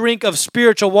fresh drink of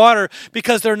spiritual water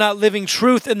because they're not living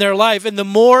truth in their life. And the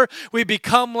more we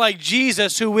become like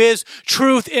Jesus, who is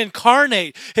truth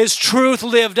incarnate, his truth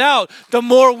lived out, the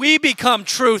more we become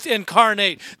truth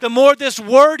incarnate, the more this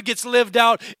word gets lived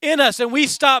out in us, and we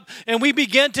stop and we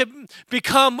begin to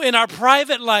become in our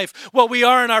private life what we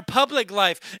are in our public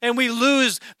life, and we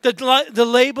lose the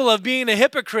label of being a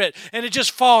hypocrite, and it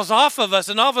just falls off of us,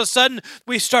 and all of a sudden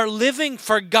we start living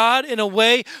for God in a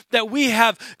way that we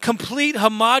have complete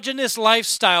homogeneous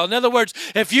lifestyle. In other words,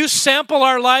 if you sample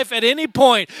our life at any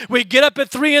point, we get up at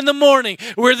 3 a.m,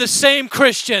 we're the same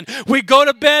Christian. We go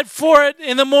to bed 4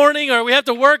 in the morning, or we have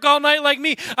to work all night like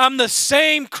me, I'm the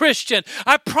same Christian.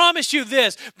 I promise you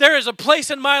this, there is a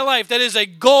place in my life that is a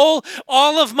goal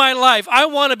all of my life. I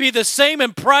want to be the same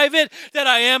in private that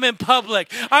I am in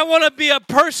public. I want to be a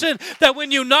person that when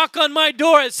you knock on my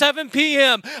door at 7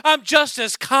 p.m., I'm just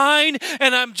as kind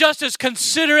and I'm just as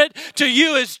considerate to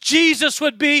you as Jesus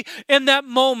would be in that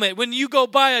moment. When you go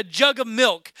buy a jug of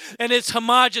milk and it's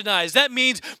homogenized, that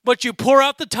means what you pour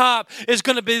out the top is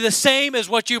going to be the same as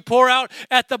what you pour out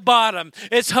at the bottom.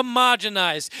 It's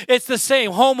homogenized. It's the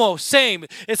same. Same.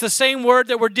 It's the same word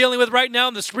that we're dealing with right now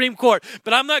in the Supreme Court.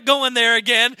 But I'm not going there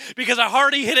again because I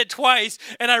already hit it twice,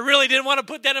 and I really didn't want to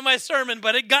put that in my sermon,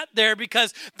 but it got there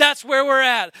because that's where we're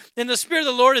at. And the Spirit of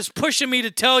the Lord is pushing me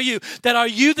to tell you that, are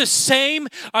you the same?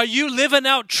 Are you living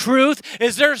out truth?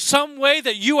 Is there some way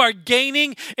that you are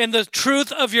gaining in the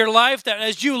truth of your life, that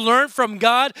as you learn from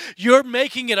God, you're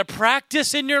making it a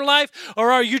practice in your life?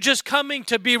 Or are you just coming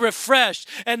to be refreshed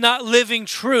and not living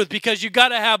truth? Because you got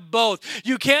to have both.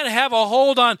 You can't have a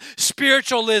hold on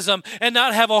spiritualism and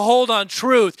not have a hold on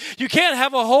truth. You can't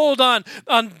have a hold on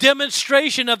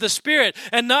demonstration of the Spirit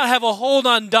and not have a hold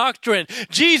on doctrine.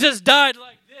 Jesus died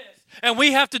like this, and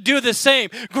we have to do the same.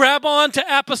 Grab on to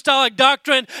apostolic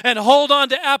doctrine and hold on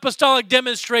to apostolic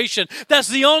demonstration. That's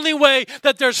the only way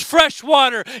that there's fresh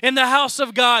water in the house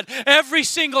of God every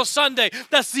single Sunday.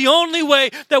 That's the only way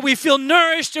that we feel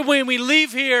nourished when we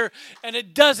leave here and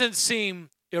it doesn't seem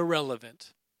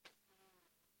irrelevant.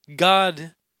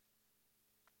 God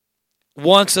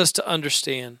wants us to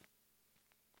understand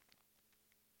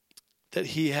that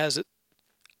he has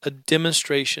a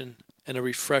demonstration and a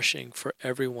refreshing for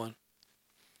everyone.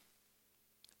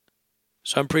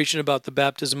 So I'm preaching about the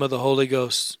baptism of the Holy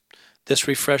Ghost, this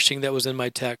refreshing that was in my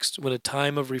text. When a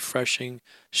time of refreshing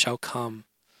shall come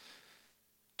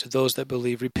to those that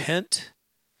believe. Repent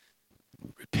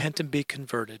and be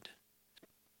converted,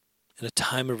 and a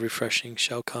time of refreshing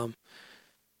shall come.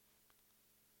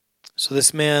 So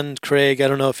this man, Craig, I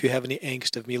don't know if you have any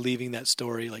angst of me leaving that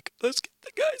story, like, let's get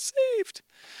the guy saved.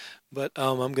 But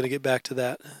I'm going to get back to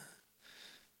that.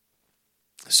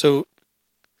 So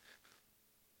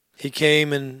he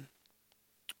came and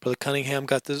Brother Cunningham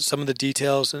got some of the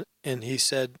details, and he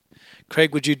said,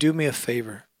 Craig, would you do me a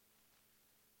favor?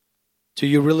 Do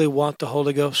you really want the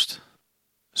Holy Ghost?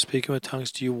 Speaking with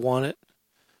tongues, do you want it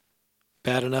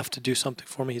bad enough to do something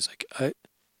for me? He's like,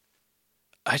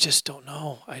 I just don't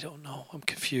know. I don't know. I'm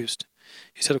confused.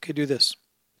 He said, okay, do this.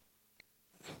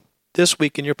 This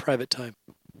week in your private time,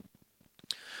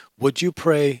 would you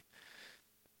pray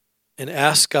and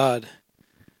ask God,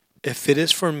 if it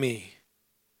is for me,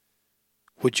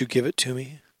 would you give it to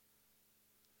me?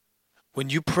 When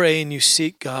you pray and you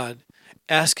seek God,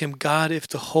 ask him, God, if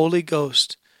the Holy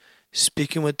Ghost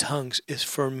speaking with tongues is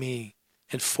for me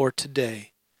and for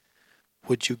today,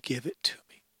 would you give it to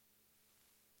me?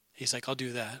 He's like, I'll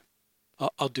do that.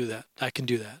 I'll do that. I can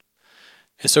do that.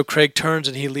 And so Craig turns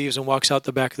and he leaves and walks out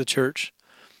the back of the church.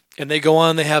 And they go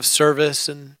on, they have service,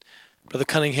 and Brother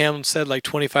Cunningham said like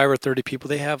 25 or 30 people.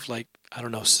 They have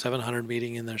 700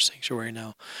 meeting in their sanctuary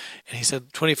now. And he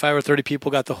said 25 or 30 people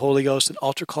got the Holy Ghost, and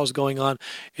altar calls going on.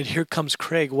 And here comes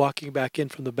Craig walking back in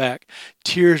from the back,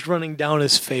 tears running down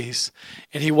his face.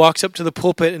 And he walks up to the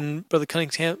pulpit, and Brother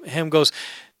Cunningham goes,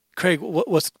 Craig,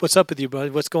 what's up with you,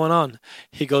 brother? What's going on?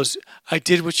 He goes, I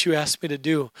did what you asked me to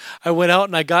do. I went out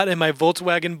and I got in my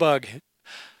Volkswagen Bug.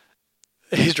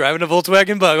 He's driving a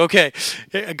Volkswagen Bug. Okay.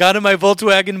 I got in my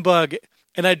Volkswagen Bug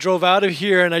and I drove out of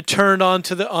here and I turned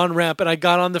onto the on-ramp and I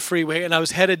got on the freeway and I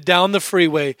was headed down the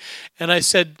freeway and I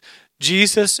said,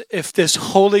 Jesus, if this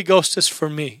Holy Ghost is for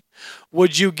me,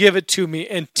 would you give it to me?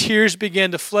 And tears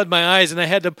began to flood my eyes, and I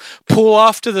had to pull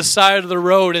off to the side of the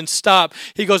road and stop.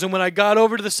 He goes, and when I got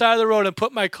over to the side of the road and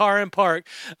put my car in park,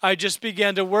 I just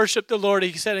began to worship the Lord.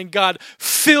 He said, and God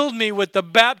filled me with the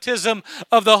baptism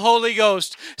of the Holy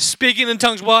Ghost, speaking in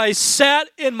tongues while I sat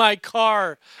in my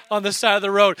car on the side of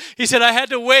the road. He said, I had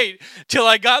to wait till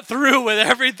I got through with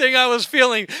everything I was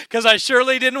feeling because I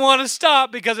surely didn't want to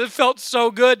stop because it felt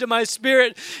so good to my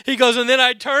spirit. He goes, and then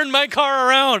I turned my car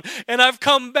around and I've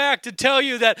come back to tell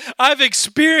you that I've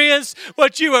experienced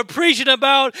what you were preaching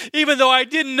about, even though I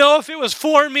didn't know if it was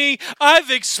for me. I've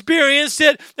experienced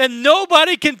it, and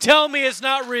nobody can tell me it's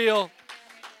not real.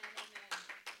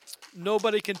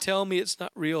 Nobody can tell me it's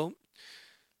not real,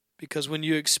 because when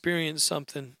you experience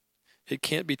something, it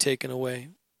can't be taken away.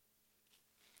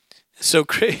 So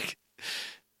Craig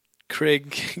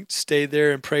stayed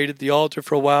there and prayed at the altar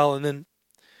for a while, and then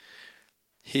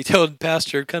he told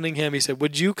Pastor Cunningham, he said,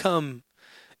 would you come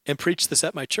and preach this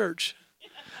at my church?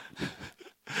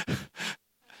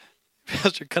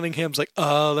 Pastor Cunningham's like,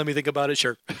 let me think about it.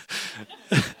 Sure.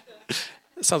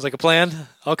 Sounds like a plan.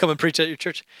 I'll come and preach at your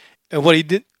church. And what he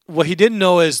didn't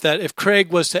know is that if Craig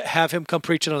was to have him come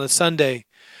preach it on a Sunday,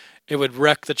 it would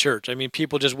wreck the church. I mean,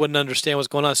 people just wouldn't understand what's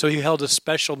going on. So he held a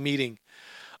special meeting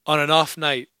on an off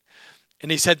night.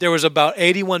 And he said there was about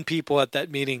 81 people at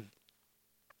that meeting.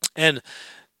 And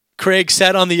Craig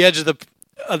sat on the edge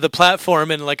of the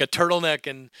platform in like a turtleneck,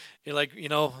 and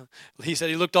he said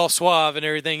he looked all suave and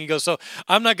everything. He goes, so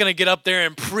I'm not going to get up there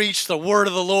and preach the word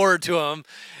of the Lord to him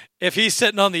if he's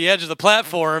sitting on the edge of the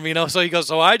platform, So he goes,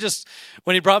 so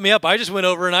when he brought me up, I just went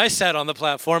over and I sat on the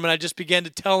platform and I just began to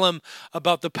tell him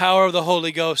about the power of the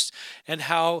Holy Ghost and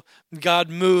how God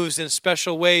moves in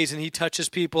special ways and he touches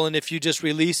people. And if you just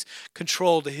release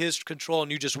control to his control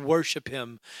and you just worship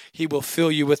him, he will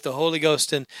fill you with the Holy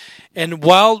Ghost. And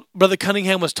while Brother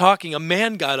Cunningham was talking, a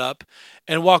man got up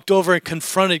and walked over and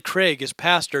confronted Craig, his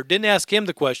pastor, didn't ask him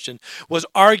the question, was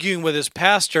arguing with his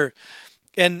pastor.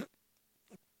 And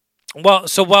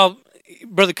while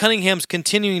Brother Cunningham's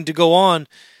continuing to go on,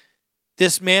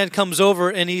 this man comes over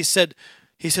and he said,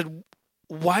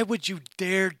 why would you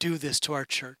dare do this to our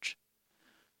church?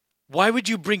 Why would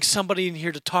you bring somebody in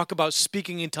here to talk about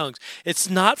speaking in tongues? It's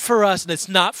not for us and it's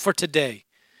not for today.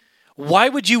 Why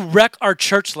would you wreck our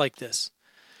church like this?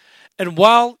 And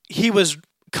while he was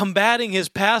combating his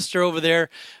pastor over there,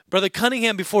 Brother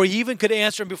Cunningham, before he even could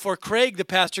answer and before Craig, the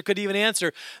pastor, could even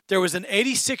answer, there was an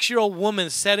 86-year-old woman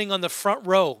sitting on the front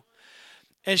row.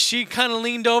 And she kind of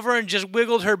leaned over and just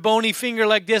wiggled her bony finger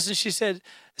like this. And she said,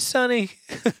 Sonny,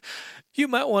 you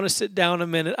might want to sit down a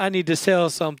minute. I need to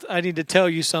tell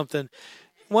you something.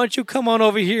 Why don't you come on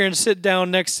over here and sit down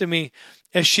next to me?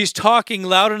 And she's talking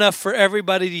loud enough for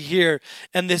everybody to hear.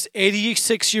 And this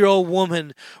 86-year-old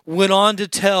woman went on to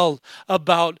tell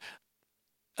about,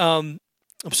 I'm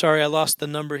sorry, I lost the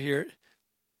number here.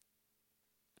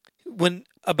 When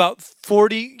about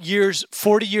 40 years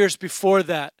before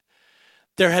that,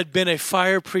 there had been a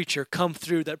fire preacher come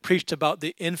through that preached about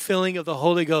the infilling of the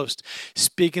Holy Ghost,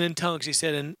 speaking in tongues. He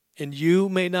said, and you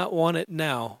may not want it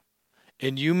now,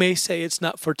 and you may say it's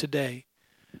not for today,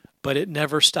 but it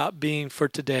never stopped being for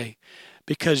today,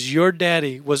 because your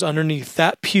daddy was underneath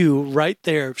that pew right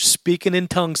there speaking in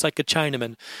tongues like a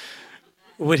Chinaman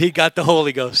when he got the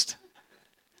Holy Ghost.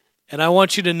 And I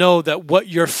want you to know that what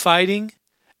you're fighting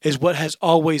is what has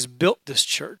always built this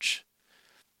church.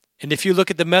 And if you look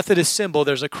at the Methodist symbol,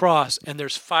 there's a cross and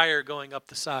there's fire going up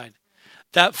the side.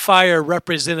 That fire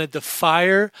represented the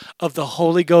fire of the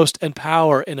Holy Ghost and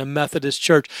power in a Methodist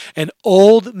church. And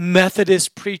old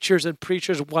Methodist preachers and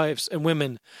preachers' wives and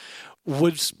women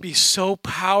would be so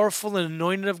powerful and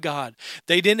anointed of God.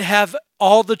 They didn't have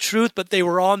all the truth, but they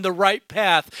were on the right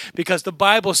path, because the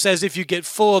Bible says if you get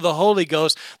full of the Holy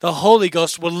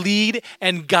Ghost will lead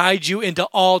and guide you into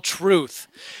all truth.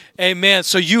 Amen.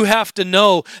 So you have to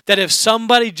know that if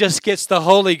somebody just gets the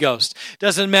Holy Ghost,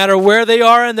 doesn't matter where they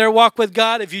are in their walk with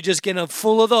God, if you just get them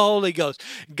full of the Holy Ghost,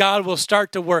 God will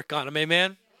start to work on them.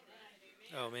 Amen.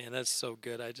 Oh man, that's so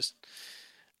good. I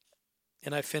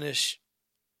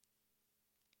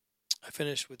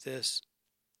finish with this.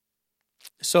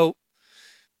 So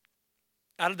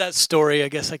out of that story, I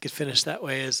guess I could finish that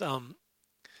way, is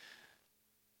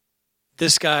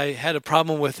this guy had a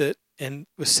problem with it and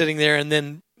was sitting there, and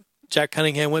then Jack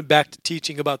Cunningham went back to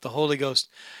teaching about the Holy Ghost,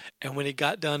 and when he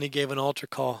got done, he gave an altar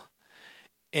call.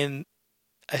 And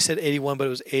I said 81, but it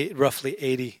was roughly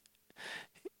 80.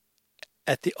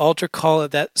 At the altar call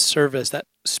of that service, that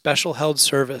special held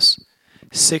service,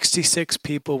 66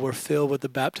 people were filled with the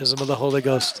baptism of the Holy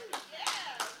Ghost.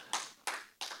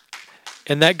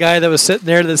 And that guy that was sitting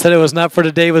there that said it was not for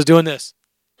today was doing this.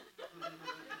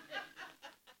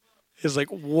 He was like,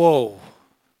 whoa.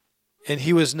 And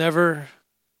he was never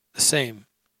the same.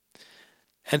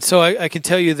 And so I can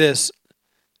tell you this.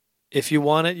 If you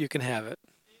want it, you can have it.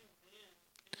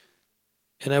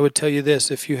 And I would tell you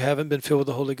this. If you haven't been filled with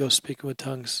the Holy Ghost speaking with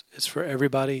tongues, it's for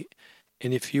everybody.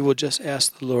 And if you will just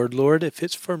ask the Lord, Lord, if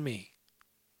it's for me,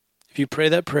 if you pray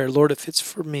that prayer, Lord, if it's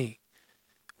for me,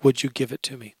 would you give it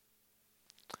to me?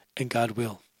 And God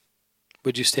will.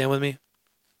 Would you stand with me?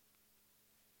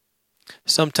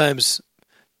 Sometimes,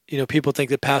 people think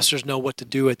that pastors know what to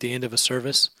do at the end of a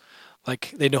service.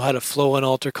 Like they know how to flow an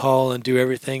altar call and do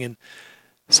everything. And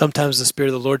sometimes the Spirit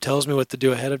of the Lord tells me what to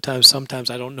do ahead of time. Sometimes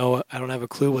I don't know. I don't have a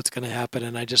clue what's going to happen.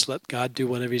 And I just let God do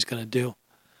whatever he's going to do.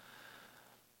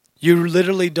 You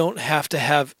literally don't have to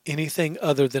have anything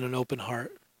other than an open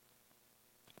heart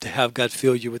to have God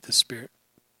fill you with the Spirit.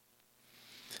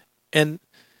 And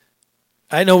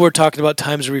I know we're talking about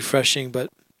times of refreshing,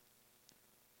 but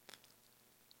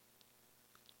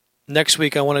next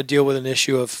week I want to deal with an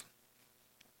issue of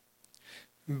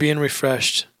being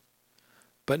refreshed,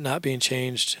 but not being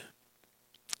changed.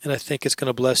 And I think it's going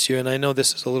to bless you. And I know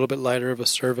this is a little bit lighter of a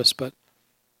service, but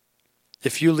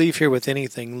if you leave here with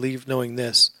anything, leave knowing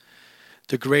this.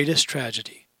 The greatest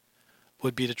tragedy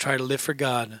would be to try to live for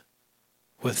God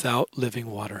without living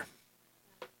water.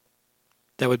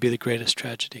 That would be the greatest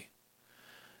tragedy.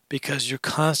 Because you're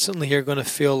constantly are going to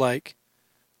feel like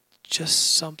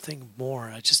just something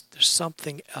more. There's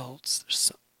something else.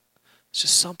 There's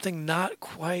just something not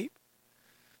quite.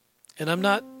 And I'm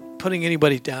not putting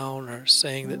anybody down or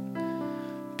saying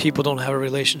that people don't have a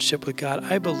relationship with God.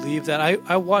 I believe that.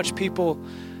 I watch people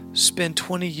spend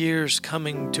 20 years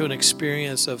coming to an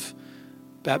experience of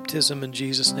baptism in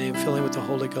Jesus' name, filling with the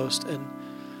Holy Ghost. And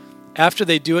after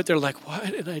they do it, they're like, why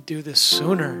didn't I do this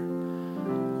sooner?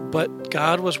 But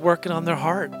God was working on their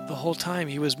heart the whole time.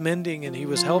 He was mending and he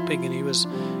was helping and he was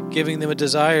giving them a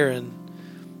desire. And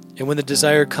when the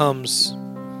desire comes,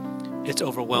 it's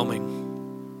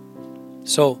overwhelming.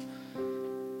 So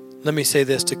let me say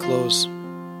this to close.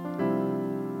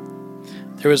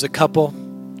 There was a couple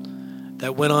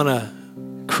that went on a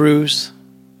cruise,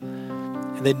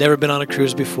 and they'd never been on a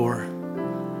cruise before.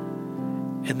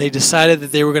 And they decided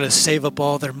that they were going to save up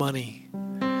all their money.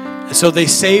 And so they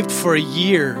saved for a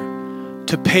year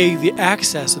to pay the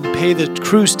access and pay the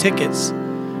cruise tickets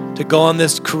to go on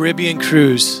this Caribbean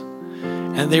cruise.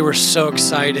 And they were so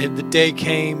excited. The day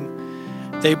came.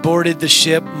 They boarded the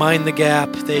ship, Mind the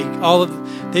Gap.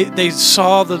 They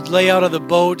saw the layout of the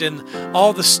boat and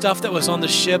all the stuff that was on the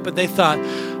ship, and they thought,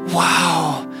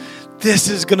 wow, this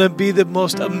is going to be the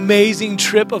most amazing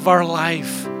trip of our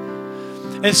life.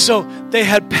 And so they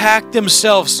had packed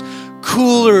themselves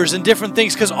coolers and different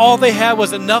things because all they had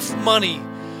was enough money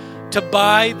to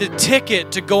buy the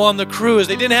ticket to go on the cruise.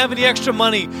 They didn't have any extra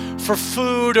money for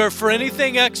food or for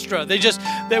anything extra. They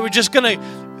were just going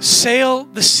to sail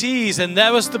the seas, and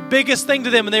that was the biggest thing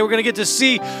to them. And they were going to get to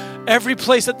see every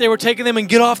place that they were taking them and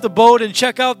get off the boat and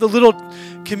check out the little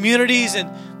communities, and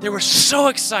they were so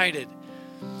excited.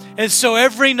 And so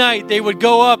every night they would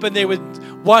go up and they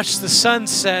would watch the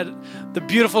sunset, the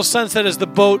beautiful sunset as the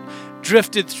boat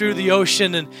drifted through the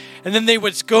ocean, and then they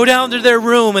would go down to their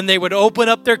room and they would open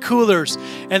up their coolers,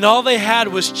 and all they had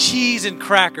was cheese and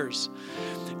crackers.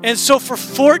 And so for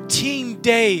 14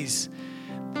 days,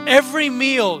 every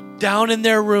meal down in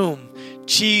their room,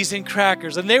 cheese and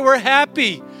crackers. And they were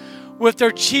happy with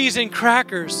their cheese and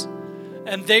crackers.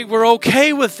 And they were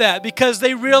okay with that because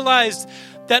they realized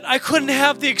that I couldn't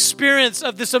have the experience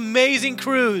of this amazing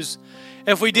cruise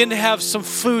if we didn't have some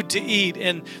food to eat,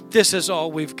 and this is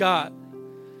all we've got.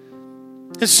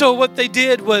 And so what they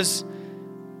did was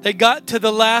they got to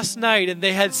the last night and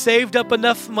they had saved up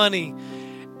enough money,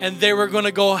 and they were going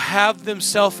to go have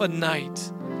themselves a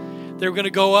night. They were going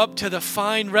to go up to the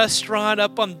fine restaurant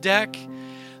up on deck.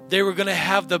 They were going to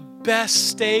have the best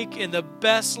steak and the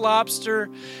best lobster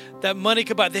that money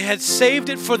could buy. They had saved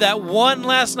it for that one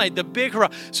last night, the big hurrah.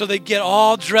 So they get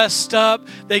all dressed up.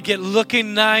 They get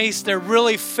looking nice. They're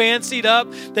really fancied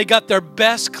up. They got their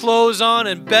best clothes on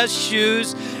and best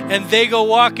shoes. And they go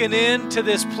walking into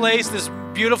this place, this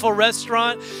beautiful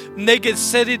restaurant. And they get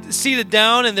seated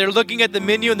down, and they're looking at the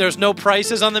menu, and there's no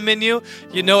prices on the menu.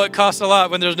 You know it costs a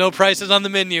lot when there's no prices on the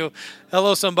menu.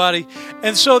 Hello, somebody.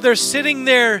 And so they're sitting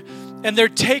there, and they're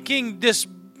taking this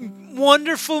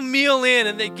wonderful meal in,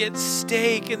 and they get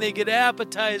steak and they get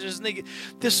appetizers and they get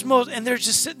this and they're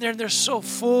just sitting there and they're so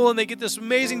full, and they get this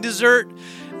amazing dessert,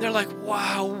 and they're like,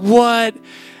 wow, what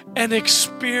an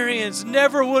experience.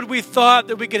 Never would we thought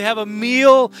that we could have a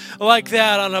meal like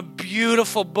that on a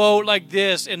beautiful boat like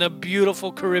this in a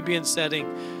beautiful Caribbean setting.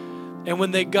 And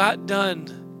when they got done,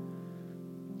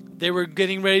 they were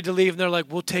getting ready to leave, and they're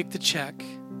like, we'll take the check.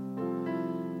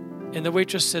 And the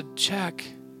waitress said, check?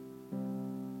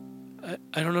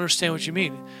 I don't understand what you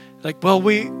mean. Like, well,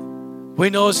 we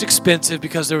know it's expensive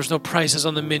because there was no prices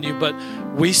on the menu, but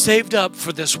we saved up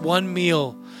for this one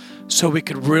meal so we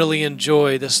could really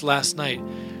enjoy this last night.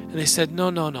 And they said,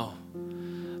 no.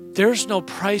 There's no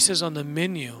prices on the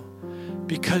menu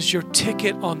because your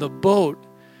ticket on the boat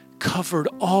covered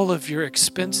all of your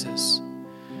expenses.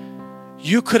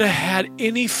 You could have had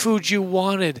any food you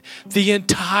wanted the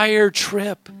entire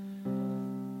trip,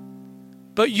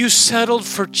 but you settled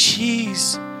for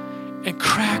cheese and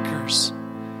crackers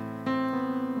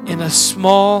in a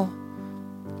small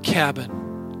cabin.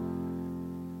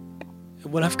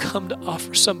 And what I've come to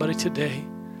offer somebody today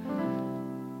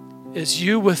is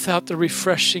you without the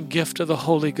refreshing gift of the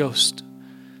Holy Ghost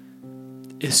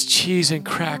is cheese and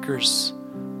crackers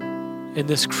in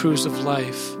this cruise of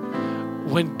life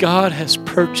when God has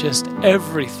purchased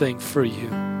everything for you.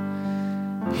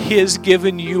 He has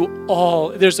given you all.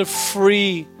 There's a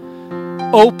free,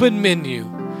 open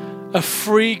menu, a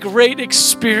free, great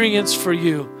experience for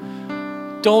you.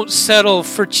 Don't settle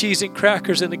for cheese and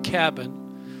crackers in a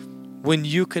cabin when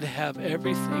you could have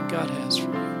everything God has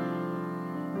for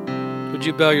you. Would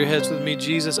you bow your heads with me?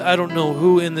 Jesus, I don't know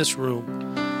who in this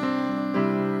room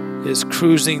is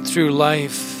cruising through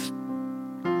life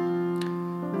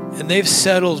and they've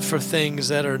settled for things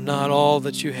that are not all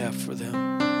that you have for them.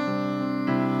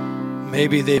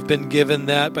 Maybe they've been given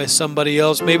that by somebody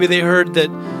else. Maybe they heard that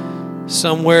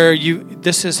somewhere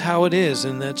this is how it is,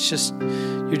 and that's just,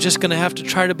 you're just going to have to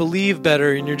try to believe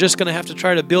better, and you're just going to have to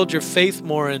try to build your faith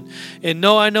more. And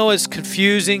no, I know it's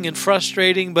confusing and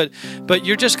frustrating, but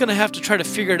you're just going to have to try to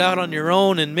figure it out on your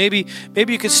own. And maybe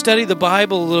you could study the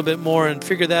Bible a little bit more and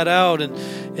figure that out,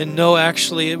 and know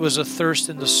actually it was a thirst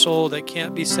in the soul that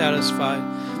can't be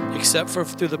satisfied except for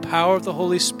through the power of the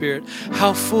Holy Spirit.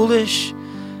 How foolish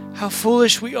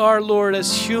we are, Lord,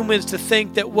 as humans to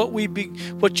think that what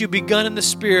you begun in the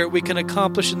Spirit we can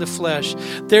accomplish in the flesh.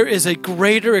 There is a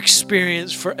greater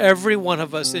experience for every one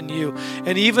of us in you.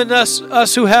 And even us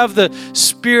who have the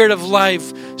Spirit of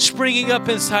life springing up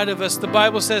inside of us, the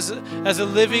Bible says, as a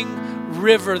living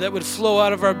river that would flow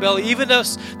out of our belly. Even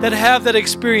us that have that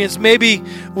experience, maybe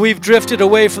we've drifted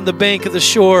away from the bank of the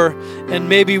shore, and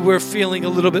maybe we're feeling a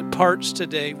little bit parched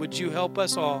today. Would you help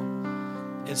us all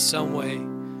in some way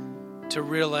to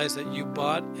realize that you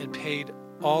bought and paid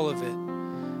all of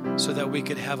it so that we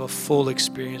could have a full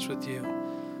experience with you?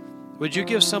 Would you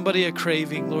give somebody a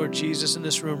craving, Lord Jesus, in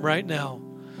this room right now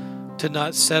to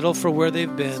not settle for where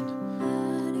they've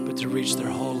been, but to reach their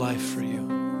whole life for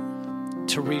you,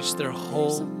 to reach their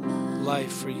whole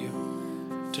life for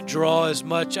you, to draw as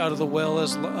much out of the well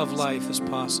of life as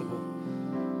possible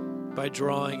by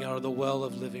drawing out of the well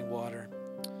of living water.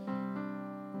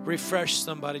 Refresh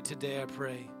somebody today, I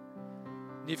pray.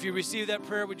 If you receive that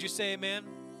prayer, would you say amen?